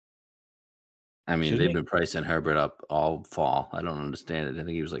 I mean, Shouldn't they've he? been pricing Herbert up all fall. I don't understand it. I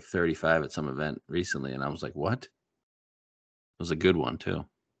think he was like 35 at some event recently, and I was like, what? It was a good one, too.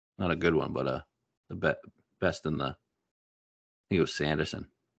 Not a good one, but the best in the, I think it was Sanderson.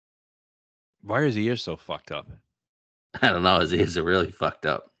 Why are his ears so fucked up? I don't know. His ears are really fucked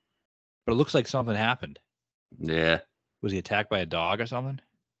up. But it looks like something happened. Yeah. Was he attacked by a dog or something?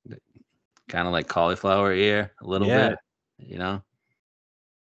 Kind of like cauliflower ear a little bit, you know?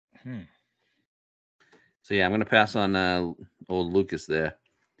 So, yeah, I'm going to pass on old Lucas there.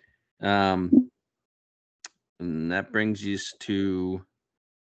 And that brings us to,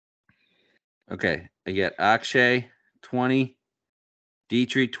 okay, I get Akshay, 20,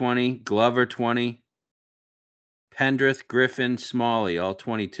 Dietrich, 20, Glover, 20, Pendrith, Griffin, Smalley, all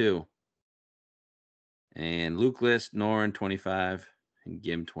 22. And Luke List, Noren, 25, and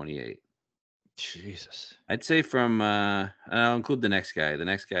Gim, 28. Jesus. I'd say from, I'll include the next guy. The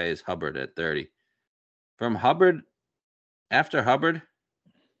next guy is Hubbard at 30. From Hubbard, after Hubbard,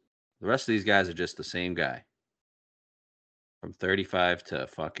 the rest of these guys are just the same guy. From 35 to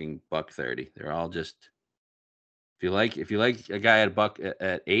fucking $130. They're all just, if you like a guy at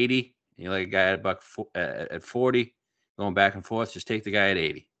at 80, and you like a guy at 40, going back and forth, just take the guy at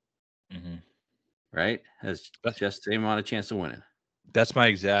 80. Mm-hmm. Right? Has just the same amount of chance of winning. That's my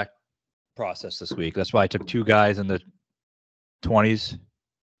exact process this week. That's why I took 2 guys in the 20s,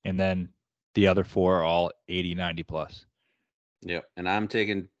 and then the other 4 are all 80, 90 plus. Yep. And I'm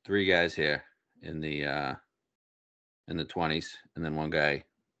taking 3 guys here in the 20s, and then 1 guy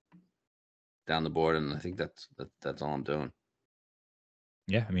down the board, and I think that's all I'm doing.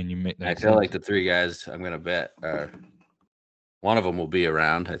 Yeah, I mean, you make. I feel like the 3 guys I'm gonna bet are, one of them will be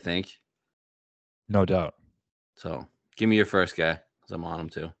around, I think. No doubt. So give me your first guy, because I'm on him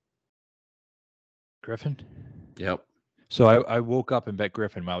too. Griffin? Yep. So I woke up and bet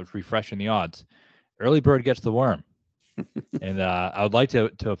Griffin when I was refreshing the odds. Early bird gets the worm. And I would like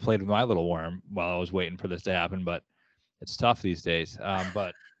to have played with my little worm while I was waiting for this to happen, but it's tough these days.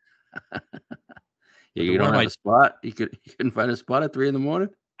 But yeah, you don't have a spot. You couldn't find a spot at 3 a.m.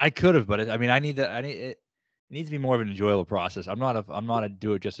 I could have, but it needs to be more of an enjoyable process. I'm not a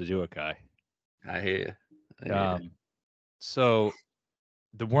do it just to do it guy. I hear you. So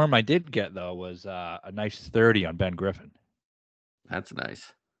the worm I did get though was a nice 30 on Ben Griffin. That's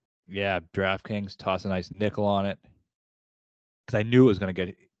nice. Yeah, DraftKings tossed a nice nickel on it because I knew it was going to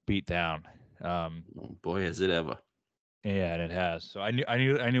get beat down. Oh boy, has it ever! Yeah, and it has. So I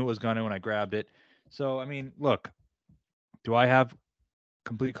knew it was going to when I grabbed it. So I mean, look, do I have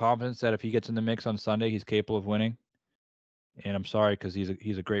complete confidence that if he gets in the mix on Sunday, he's capable of winning? And I'm sorry because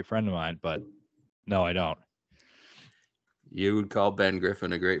he's a great friend of mine, but no, I don't. You would call Ben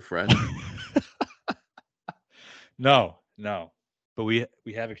Griffin a great friend? No. But we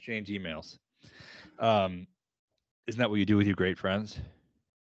have exchanged emails. Isn't that what you do with your great friends?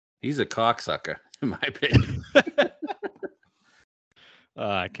 He's a cocksucker, in my opinion.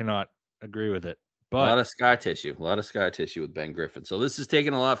 I cannot agree with it. But a lot of scar tissue with Ben Griffin. So this is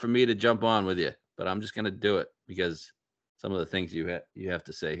taking a lot for me to jump on with you, but I'm just going to do it because some of the things you have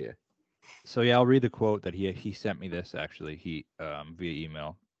to say here. So yeah, I'll read the quote that he sent me this actually. He via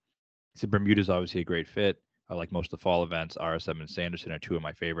email. He said Bermuda's obviously a great fit. I like most of the fall events. RSM and Sanderson are 2 of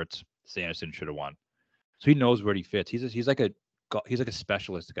my favorites. Sanderson should have won. So he knows where he fits. He's like a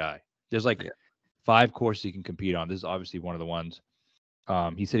specialist guy. There's 5 courses he can compete on. This is obviously one of the ones.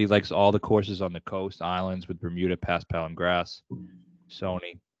 He said he likes all the courses on the coast, islands with Bermuda, Paspal, and Grass,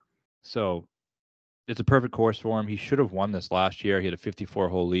 Sony. So it's a perfect course for him. He should have won this last year. He had a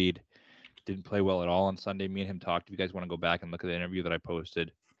 54-hole lead. Didn't play well at all on Sunday. Me and him talked. If you guys want to go back and look at the interview that I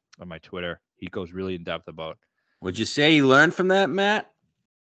posted on my Twitter, he goes really in depth about. Would you say he learned from that, Matt?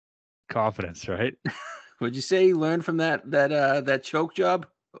 Confidence, right? Would you say he learned from that choke job,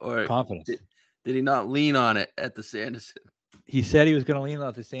 or confidence? Did he not lean on it at the Sanderson? he said he was going to lean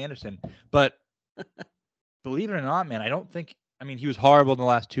on to Sanderson, but believe it or not, man, I don't think. I mean, he was horrible in the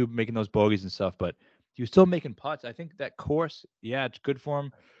last two, making those bogeys and stuff, but he was still making putts. I think that course, yeah, it's good for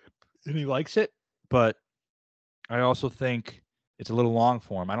him, and he likes it. But I also think it's a little long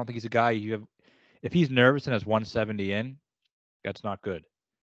for him. I don't think he's a guy you have. If he's nervous and has 170 in, that's not good.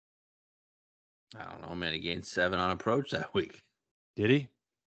 I don't know, man. He gained 7 on approach that week. Did he?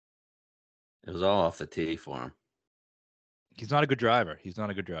 It was all off the tee for him. He's not a good driver.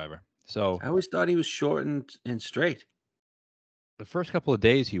 So I always thought he was short and straight. the first couple of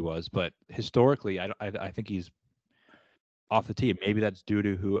days he was, but historically, I think he's off the tee. Maybe that's due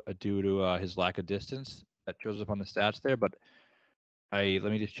to his lack of distance that shows up on the stats there. But let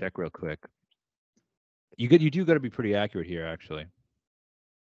me just check real quick. You do got to be pretty accurate here, actually.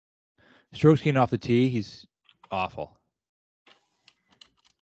 Strokes gained off the tee, he's awful.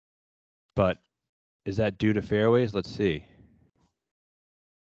 But is that due to fairways? Let's see.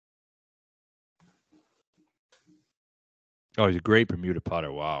 Oh, he's a great Bermuda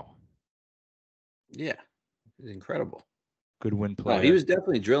putter. Wow. Yeah, he's incredible. Good win player. Oh, he was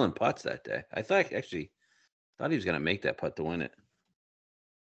definitely drilling putts that day. I thought he was going to make that putt to win it.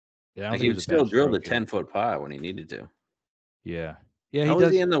 Yeah, like he still drilled a 10-foot par when he needed to. Yeah. Yeah, How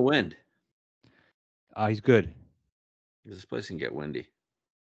was he in the wind? He's good. This place can get windy.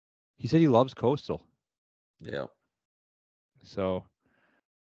 He said he loves coastal. Yeah. So,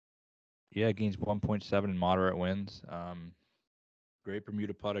 yeah, gains 1.7 in moderate winds. Great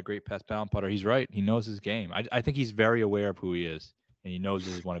Bermuda putter, great pass bound putter. He's right. He knows his game. I think he's very aware of who he is, and he knows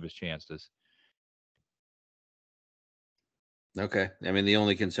this is one of his chances. Okay. I mean, the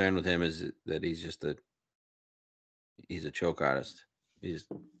only concern with him is that he's a choke artist. He just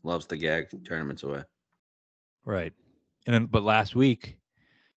loves to gag tournaments away. Right. And then, but last week,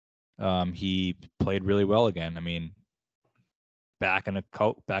 he played really well again. I mean, back on the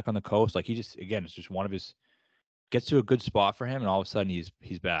coast, like it's just one of his. Gets to a good spot for him, and all of a sudden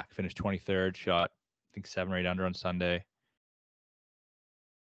he's back. Finished 23rd, shot I think 7 or 8 under on Sunday.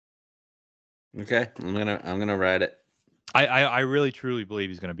 Okay, I'm gonna ride it. I really truly believe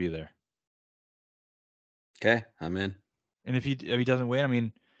he's gonna be there. Okay, I'm in. And if he doesn't win, I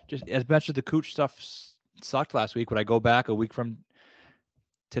mean, just as much as the Cooch stuff sucked last week, would I go back a week from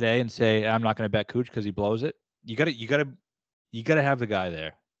today and say I'm not gonna bet Cooch because he blows it? You gotta have the guy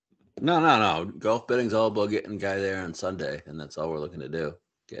there. No. Golf betting's all about getting a guy there on Sunday, and that's all we're looking to do.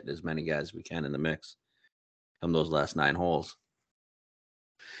 Get as many guys as we can in the mix from those last 9 holes.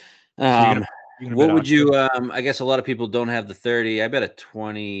 What would you? I guess a lot of people don't have the 30. I bet a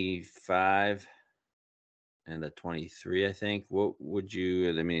 25 and a 23. I think. What would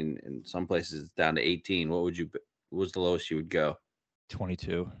you? I mean, in some places it's down to 18. What would you? What was the lowest you would go?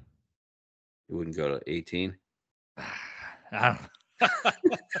 22. You wouldn't go to 18. I don't.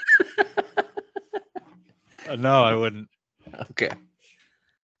 No, I wouldn't. Okay.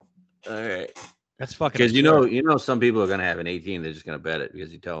 All right. That's fucking. Because you know, some people are gonna have an 18. They're just gonna bet it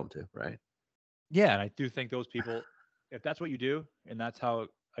because you tell them to, right? Yeah, and I do think those people, if that's what you do, and that's how,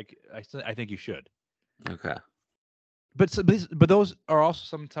 I think you should. Okay. But those are also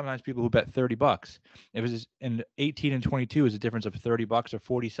sometimes people who bet $30. If it's in 18 and 22 is a difference of $30 or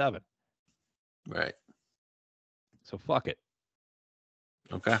 47. Right. So fuck it.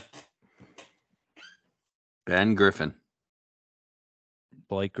 Okay. Ben Griffin.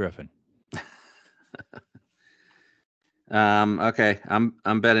 Blake Griffin. Okay.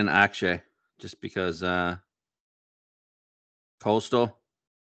 I'm betting Akshay just because Coastal.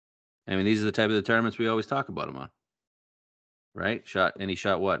 I mean, these are the type of the tournaments we always talk about him on. Right? He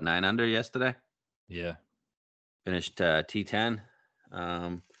shot what, 9 under yesterday? Yeah. Finished T10.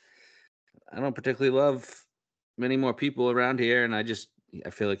 I don't particularly love many more people around here, and I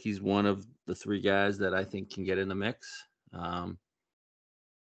feel like he's one of the 3 guys that I think can get in the mix. I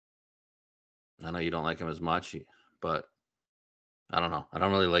know you don't like him as much, but I don't know. I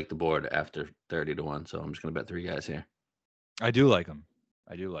don't really like the board after 30-1, so I'm just going to bet 3 guys here. I do like him.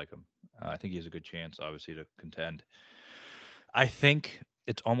 I think he has a good chance, obviously, to contend. I think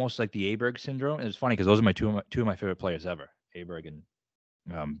it's almost like the Aberg syndrome. And it's funny because those are my two of my favorite players ever, Aberg and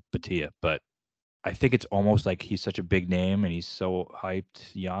Batia. But I think it's almost like he's such a big name and he's so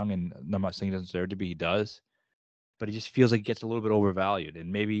hyped, young, and I'm not saying he doesn't deserve to be. He does, but he just feels like he gets a little bit overvalued.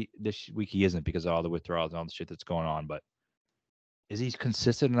 And maybe this week he isn't because of all the withdrawals and all the shit that's going on. But is he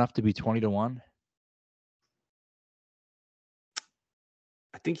consistent enough to be 20-1?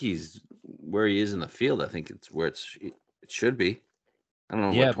 I think he's where he is in the field. I think it's where it should be. I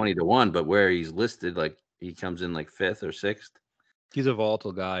don't know what 20-1, but where he's listed, like he comes in like 5th or 6th. He's a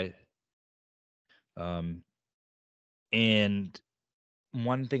volatile guy. And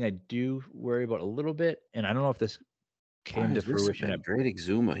one thing I do worry about a little bit, and I don't know if this came to fruition at Great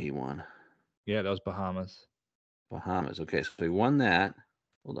Exuma he won. Yeah, that was Bahamas. Bahamas. Okay, so he won that.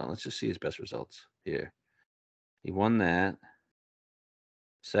 Hold on, let's just see his best results here. He won that.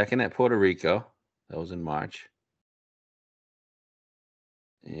 Second at Puerto Rico. That was in March.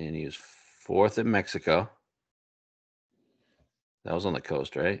 And he was fourth in Mexico. That was on the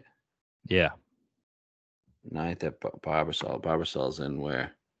coast, right? Yeah. Ninth at Barbasol. Barbasol's in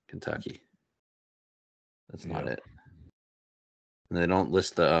where? Kentucky. That's not it. And they don't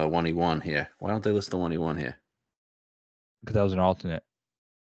list the one he won here. Why don't they list the one he won here? Because that was an alternate.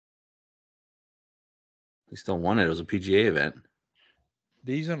 He still won it. It was a PGA event.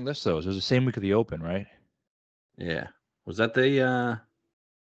 These don't list those. It was the same week of the Open, right? Yeah. Was that the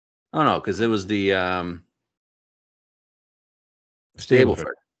oh no, because it was the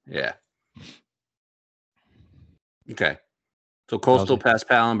Stableford. Yeah. Okay. So Coastal, Pass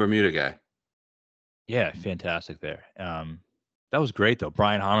Pal, and Bermuda guy. Yeah, fantastic there. That was great though.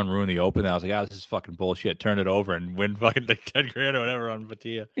 Brian Harman ruined the Open. I was like, this is fucking bullshit. Turn it over and win fucking like 10 grand or whatever on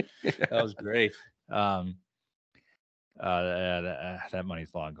Batia. That was great. That money's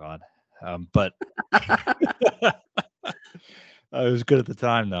long gone. But it was good at the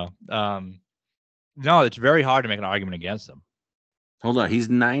time though. No, it's very hard to make an argument against him. Hold on, he's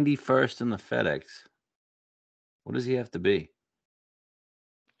 91st in the FedEx. What does he have to be?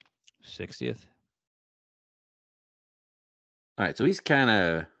 60th. All right, so he's kind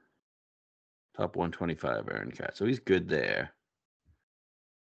of top 125 Aaron Cat. So he's good there.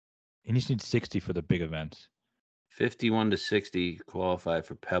 He just needs 60 for the big events. 51 to 60 qualify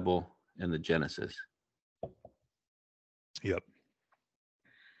for Pebble and the Genesis. Yep.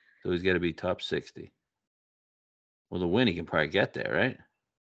 So he's got to be top 60. Well, the win, he can probably get there, right?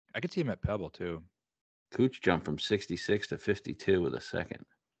 I could see him at Pebble too. Cooch jumped from 66 to 52 with a second.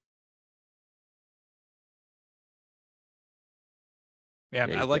 Yeah,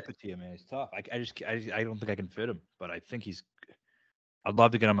 I like the TMA. It's tough. I don't think I can fit him, but I think I'd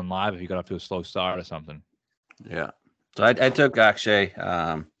love to get him in live if he got off to a slow start or something. Yeah. So I took Akshay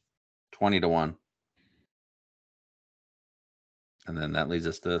 20 to 1. And then that leads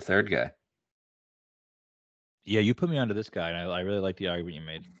us to the third guy. Yeah, you put me onto this guy, and I really like the argument you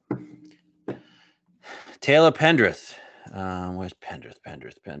made. Taylor Pendrith. Where's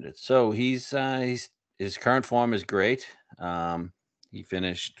Pendrith? So he's his current form is great. He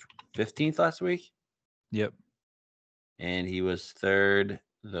finished 15th last week. Yep. And he was third,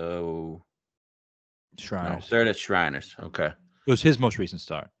 though. Shriners. No, third at Shriners. Okay. It was his most recent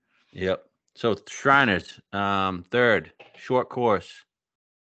start. Yep. So Shriners, third, short course.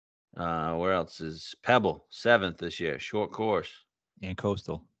 Where else is Pebble, 7th this year, short course. And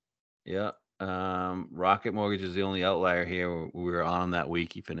Coastal. Yeah. Rocket Mortgage is the only outlier here. We were on him that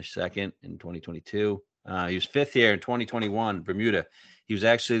week. He finished 2nd in 2022. He was 5th here in 2021, Bermuda. He was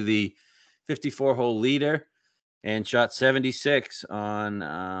actually the 54-hole leader and shot 76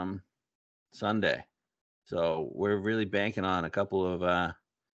 on Sunday. So we're really banking on a couple of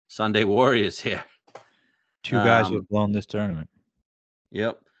Sunday warriors here. Two guys who have blown this tournament.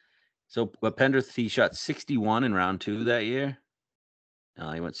 Yep. So, but Pendrith, he shot 61 in round 2 that year.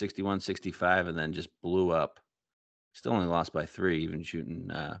 He went 61, 65, and then just blew up. Still only lost by 3, even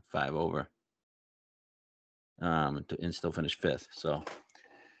shooting 5 over. And still finished 5th. So,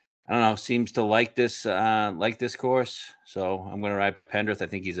 I don't know. Seems to like this course. So, I'm going to ride Pendrith. I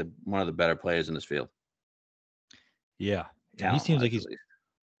think he's one of the better players in this field. Yeah. He seems like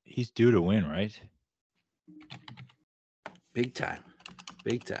he's due to win, right? Big time.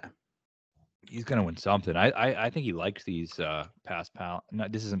 He's gonna win something. I think he likes these Pass Pal. No,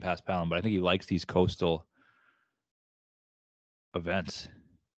 this isn't Pass Pal, but I think he likes these coastal events.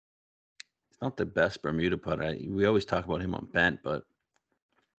 It's not the best Bermuda putter. We always talk about him on bent, but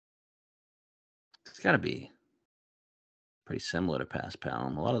it's got to be pretty similar to Pass Pal.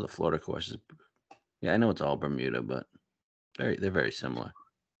 A lot of the Florida courses. Yeah, I know it's all Bermuda, but they're very similar.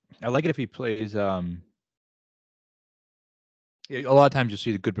 I like it if he plays. A lot of times you'll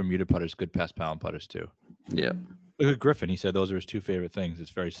see the good Bermuda putters, good Pass Pal putters too. Yeah. Look at Griffin. He said those are his 2 favorite things.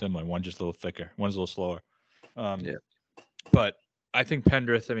 It's very similar. One just a little thicker. One's a little slower. Yeah. But I think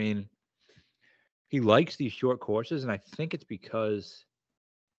Pendrith, I mean, he likes these short courses, and I think it's because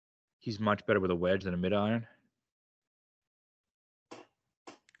he's much better with a wedge than a mid iron.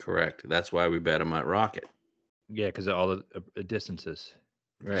 Correct. That's why we bet him at Rocket. Yeah, because of all the distances.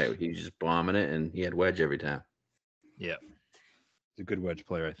 Right. He was just bombing it, and he had wedge every time. Yeah. He's a good wedge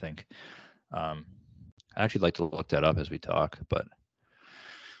player, I think. I actually like to look that up as we talk, but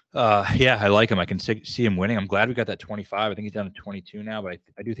Yeah, I like him. I can see him winning. I'm glad we got that 25. I think he's down to 22 now, but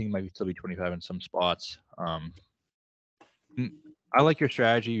I do think he might still be 25 in some spots. I like your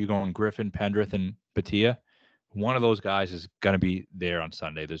strategy. You're going Griffin, Pendrith, and Batia. One of those guys is going to be there on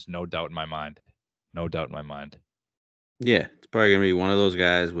Sunday. There's no doubt in my mind. No doubt in my mind. Yeah, it's probably going to be one of those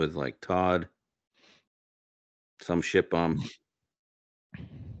guys with like Todd, some shit bum.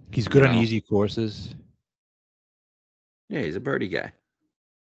 He's good on easy courses. Yeah, he's a birdie guy.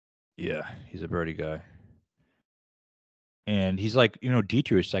 Yeah, he's a birdie guy. And he's like,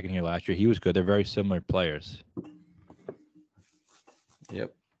 Dietrich was second here last year. He was good. They're very similar players.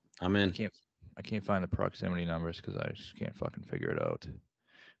 Yep, I'm in. I can't find the proximity numbers because I just can't fucking figure it out.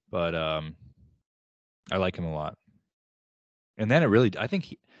 But I like him a lot. And then I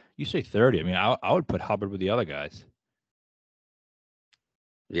think you say 30. I mean, I would put Hubbard with the other guys.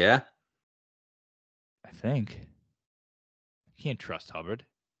 Yeah? I think. I can't trust Hubbard.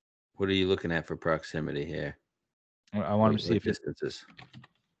 What are you looking at for proximity here? I want him to see if distances.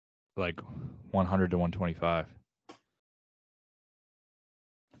 Like 100 to 125.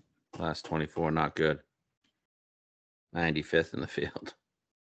 Last 24, not good. 95th in the field.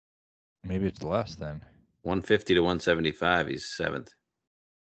 Maybe it's less then. 150 to 175. He's 7th.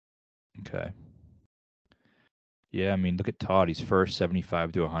 Okay. Yeah, I mean, look at Todd. He's first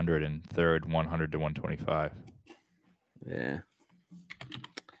 75 to 100 and third 100 to 125. Yeah.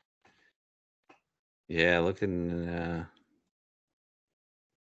 Yeah, looking.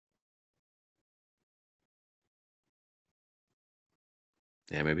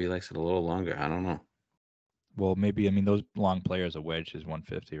 Yeah, maybe he likes it a little longer. I don't know. Well, maybe. I mean, those long players, a wedge is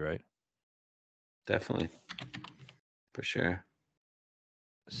 150, right? Definitely. For sure.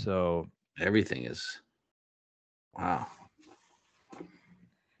 So everything is. Wow.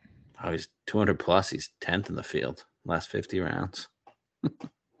 Oh, he's 200 plus. He's 10th in the field. Last 50 rounds.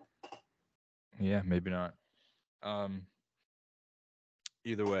 Yeah, maybe not.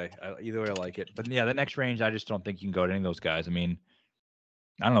 Either way, I like it. But yeah, the next range, I just don't think you can go to any of those guys. I mean,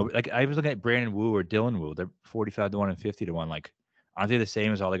 I don't know. Like I was looking at Brandon Wu or Dylan Wu. They're 45 to 1 and 50 to 1. Like, aren't they the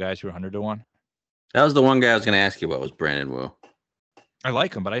same as all the guys who are 100 to 1? That was the one guy I was going to ask you about. Was Brandon Wu? I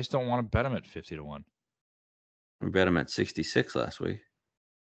like him, but I just don't want to bet him at 50 to 1. We bet him at 66 last week.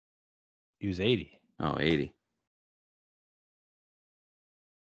 He was 80. Oh, 80.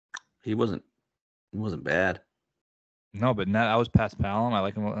 He wasn't bad. No, but I was past Palom. I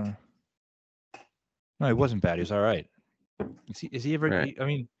like him. No, he wasn't bad. He was all right. Is he ever? Right. I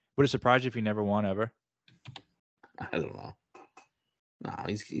mean, would it surprise you if he never won ever? I don't know. No,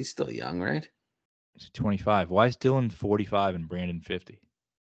 he's still young, right? He's 25. Why is Dylan 45 and Brandon 50?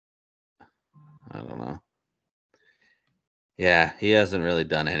 I don't know. Yeah, he hasn't really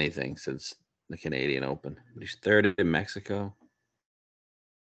done anything since the Canadian Open. He's third in Mexico.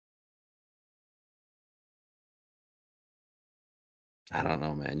 I don't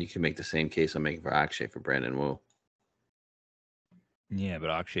know, man. You can make the same case I'm making for Akshay for Brandon Wu. Yeah, but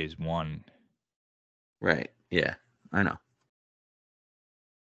Akshay's won. Right. Yeah, I know.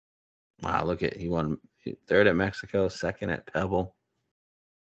 Wow, look at he won third at Mexico, second at Pebble.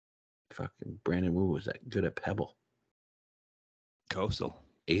 Fucking Brandon Wu was that good at Pebble. Coastal.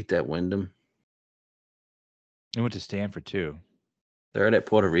 8th at Wyndham. He went to Stanford too. Third at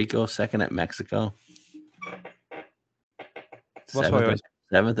Puerto Rico, second at Mexico.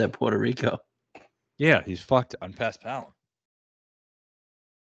 Seventh at Puerto Rico. Yeah, he's fucked on past Palom.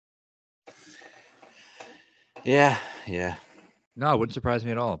 Yeah. No, it wouldn't surprise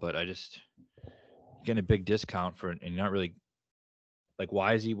me at all. But I just getting a big discount for it, and you're not really like,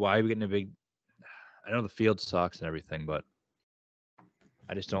 why are we getting a big? I know the field sucks and everything, but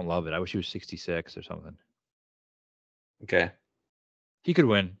I just don't love it. I wish he was 66 or something. Okay. He could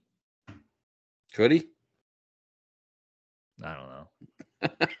win. Could he? I don't know.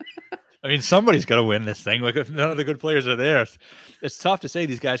 I mean, somebody's got to win this thing. Like, if none of the good players are there, it's tough to say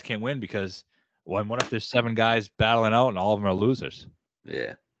these guys can't win because, well, what if there's 7 guys battling out and all of them are losers?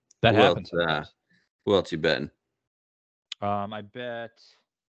 Yeah, that happens. Who else you betting? I bet.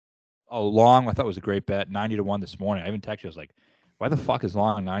 Oh, Long. I thought was a great bet. 90 to 1 this morning. I even texted you. I was like, "Why the fuck is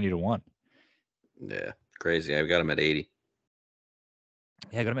Long 90 to 1?" Yeah, crazy. I've got him at 80.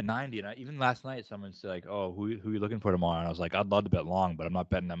 Yeah, I got him at 90. And even last night, someone's like, "Oh, who are you looking for tomorrow?" And I was like, "I'd love to bet Long, but I'm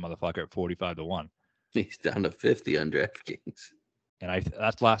not betting that motherfucker at 45 to 1." He's down to 50 on DraftKings. And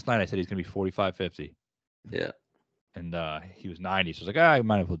that's last night. I said he's gonna be 45-50. Yeah. And he was 90. So I was like, I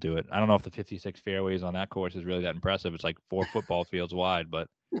might as well do it. I don't know if the 56 fairways on that course is really that impressive. It's like 4 football fields wide, but.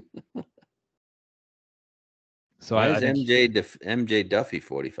 So Why is MJ Duffy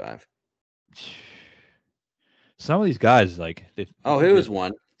 45? Some of these guys, like. Here was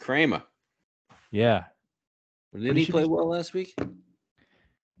one. Kramer. Yeah. Didn't he play well last week?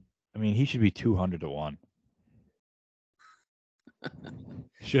 I mean, he should be 200 to 1.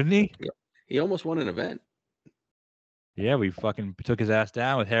 Shouldn't he? Yeah. He almost won an event. Yeah, we fucking took his ass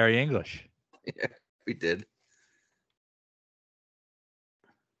down with Harry English. Yeah, we did.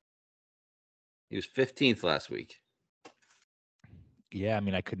 He was 15th last week. Yeah, I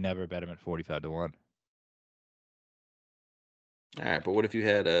mean, I could never bet him at 45 to 1. All right, but what if you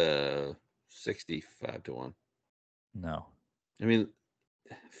had 65 to 1? No. I mean,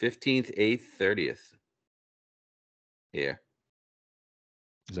 15th, 8th, 30th. Yeah.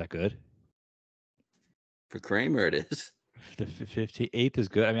 Is that good? For Kramer, it is. The 58th is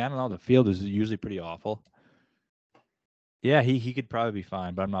good. I mean, I don't know. The field is usually pretty awful. Yeah, he could probably be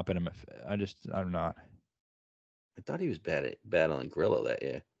fine, but I'm not betting him. I'm not. I thought he was bad at battling Grillo that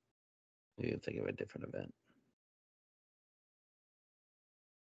year. You can think of a different event.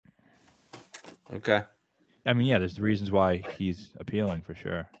 Okay. I mean, yeah, there's reasons why he's appealing for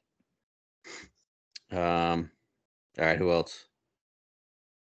sure. All right, who else?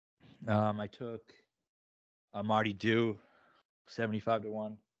 I took Marty Dew, 75 to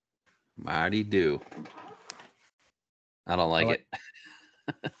 1. Marty Dew. I don't like it.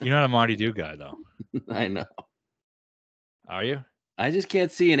 You're not a Marty Dew guy, though. I know. Are you? I just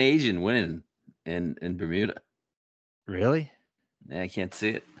can't see an Asian winning in Bermuda. Really? I can't see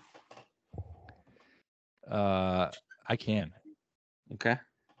it. I can. Okay.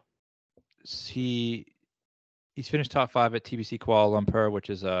 He's finished top 5 at TBC Kuala Lumpur, which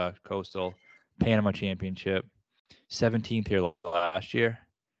is a coastal Panama Championship. 17th here last year.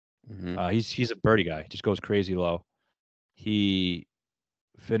 Mm-hmm. He's a birdie guy. Just goes crazy low. He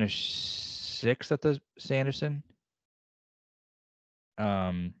finished 6th at the Sanderson.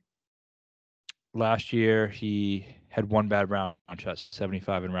 Last year he had one bad round shot,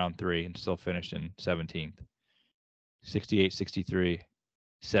 75 in round 3, and still finished in 17th. 68, 63,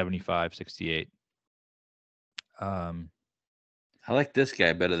 75, 68. I like this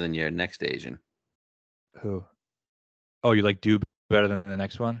guy better than your next Asian. Who? Oh, you like Dew better than the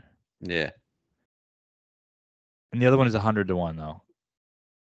next one? Yeah. And the other one is 100 to 1 though.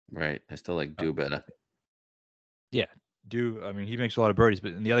 Right. I still like Dew better. Yeah. Dew, I mean, he makes a lot of birdies,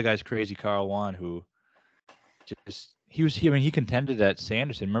 but and the other guy's crazy Carl Wan, who he contended at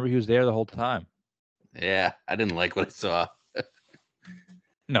Sanderson. Remember, he was there the whole time. Yeah, I didn't like what I saw.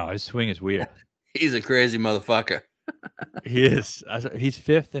 No, his swing is weird. He's a crazy motherfucker. He is. He's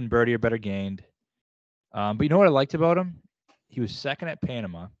 5th in birdie or better gained. But you know what I liked about him? He was 2nd at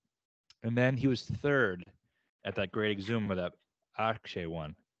Panama, and then he was 3rd at that Great Exuma that Akshay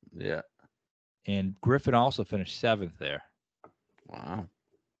won. Yeah. And Griffin also finished 7th there. Wow.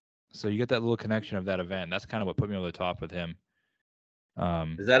 So you get that little connection of that event. That's kind of what put me over the top with him.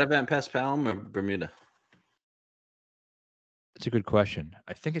 Is that event Paspalum or Bermuda? It's a good question.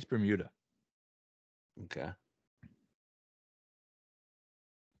 I think it's Bermuda. Okay.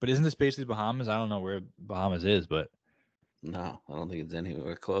 But isn't this basically Bahamas? I don't know where Bahamas is, but No, I don't think it's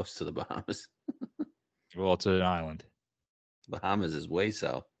anywhere close to the Bahamas. well, it's an island. Bahamas is way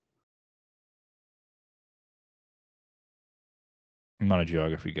south. I'm not a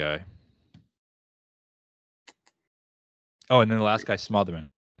geography guy. Oh, and then the last guy, Smotherman.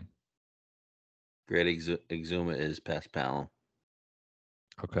 Great Exuma is Paspalum.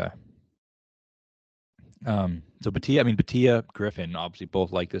 Okay. So Batia, Griffin, obviously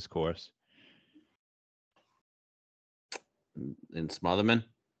both like this course. And Smotherman?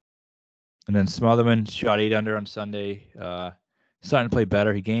 And then Smotherman shot 8 under on Sunday. Starting to play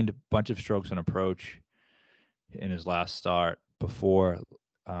better. He gained a bunch of strokes on approach in his last start before.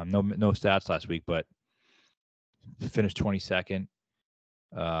 No stats last week, but finished 22nd.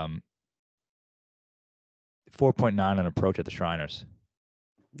 4.9 on approach at the Shriners.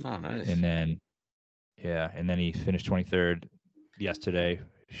 Oh, nice. And then he finished 23rd yesterday.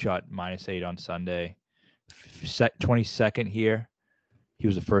 Shot -8 on Sunday. 22nd here. He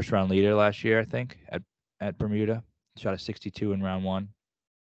was the first round leader last year, I think, at Bermuda. Shot a 62 in round 1.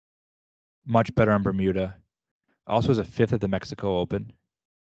 Much better on Bermuda. Also was a 5th at the Mexico Open.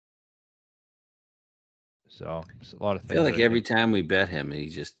 So it's a lot of things. I feel like every time we bet him,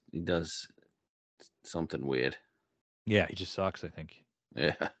 he does something weird. Yeah, he just sucks, I think.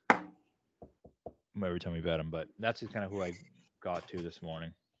 Yeah. Every time we bet him, but that's just kind of who I got to this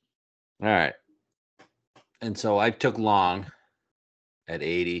morning. All right. And so I took long at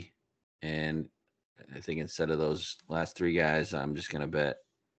 80, and I think instead of those last 3 guys, I'm just going to bet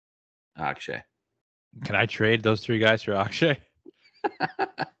Akshay. Can I trade those 3 guys for Akshay?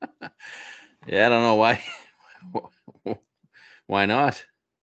 Yeah, I don't know why. Why not?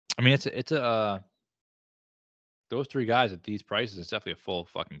 I mean, it's a those three guys at these prices, it's definitely a full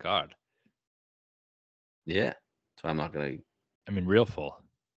fucking card. Yeah. So I'm not gonna. I mean, real full.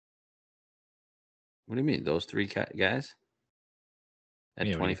 What do you mean? Those three guys at Yeah, what do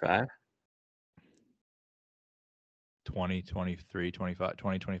you- 25? 20, 23, 25,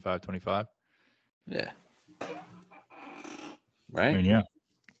 20, 25, 25. Yeah. I Right. mean, yeah.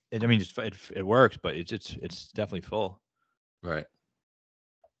 I mean, it works, but it's definitely full. Right.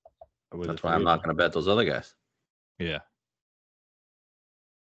 With That's the why three I'm of not them. going to bet those other guys. Yeah.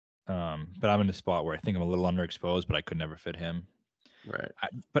 But I'm in a spot where I think I'm a little underexposed, but I could never fit him. Right.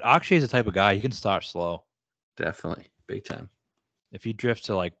 But Akshay is the type of guy, he can start slow. Definitely. Big time. If he drifts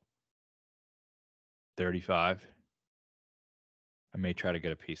to like 35, I may try to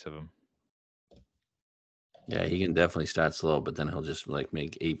get a piece of him. Yeah, he can definitely start slow, but then he'll just like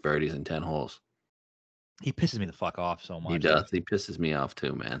make 8 birdies in 10 holes. He pisses me the fuck off so much. He does. He pisses me off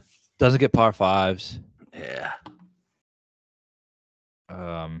too, man. Doesn't get par fives. Yeah.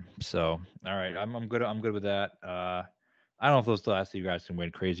 So all right, I'm good. I'm good with that. I don't know if those last two guys can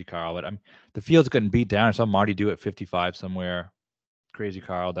win. Crazy Carl, but the field's getting beat down. I saw Marty do it 55 somewhere. Crazy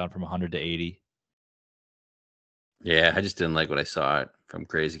Carl down from 100 to 80. Yeah, I just didn't like what I saw from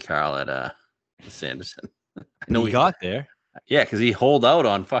Crazy Carl at Sanderson. I know he got there. Yeah, because he holed out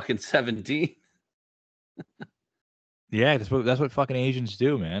on fucking 17. Yeah, that's what fucking Asians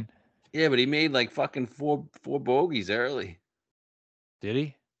do, man. Yeah, but he made like fucking four bogeys early. Did he?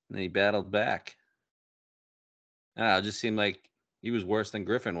 And then he battled back. It just seemed like he was worse than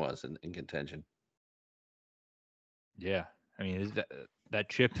Griffin was in contention. Yeah, I mean, is that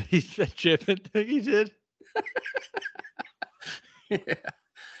chip that chip thing he did? Yeah,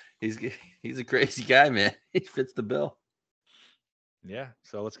 he's a crazy guy, man. He fits the bill. Yeah,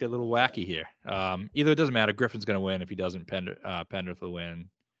 so let's get a little wacky here. Either it doesn't matter. Griffin's going to win. If he doesn't, Pendrith will win.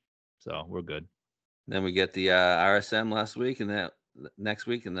 So we're good. Then we get the RSM last week, and that next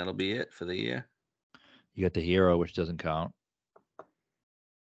week, and that'll be it for the year. You got the hero, which doesn't count.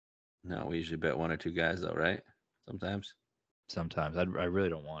 No, we usually bet 1 or 2 guys, though, right? Sometimes. I really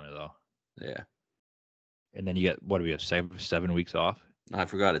don't want it though. Yeah. And then you get what do we have 7 weeks off? I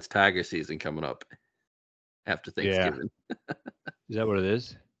forgot it's Tiger season coming up after Thanksgiving. Yeah. Is that what it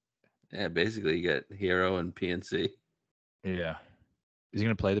is? Yeah, basically you get Hero and PNC. Yeah. Is he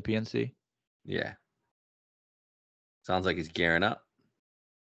going to play the PNC? Yeah. Sounds like he's gearing up.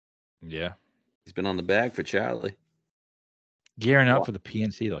 Yeah. He's been on the bag for Charlie. Gearing up for the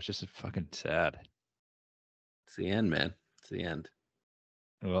PNC though. It's just fucking sad. It's the end, man. It's the end.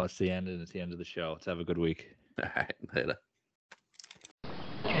 Well, it's the end, and it's the end of the show. Let's have a good week. All right, later.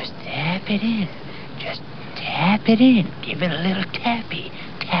 Just tap it in. Just tap it in. Give it a little tappy.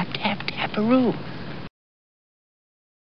 Tap, tap, taparoo.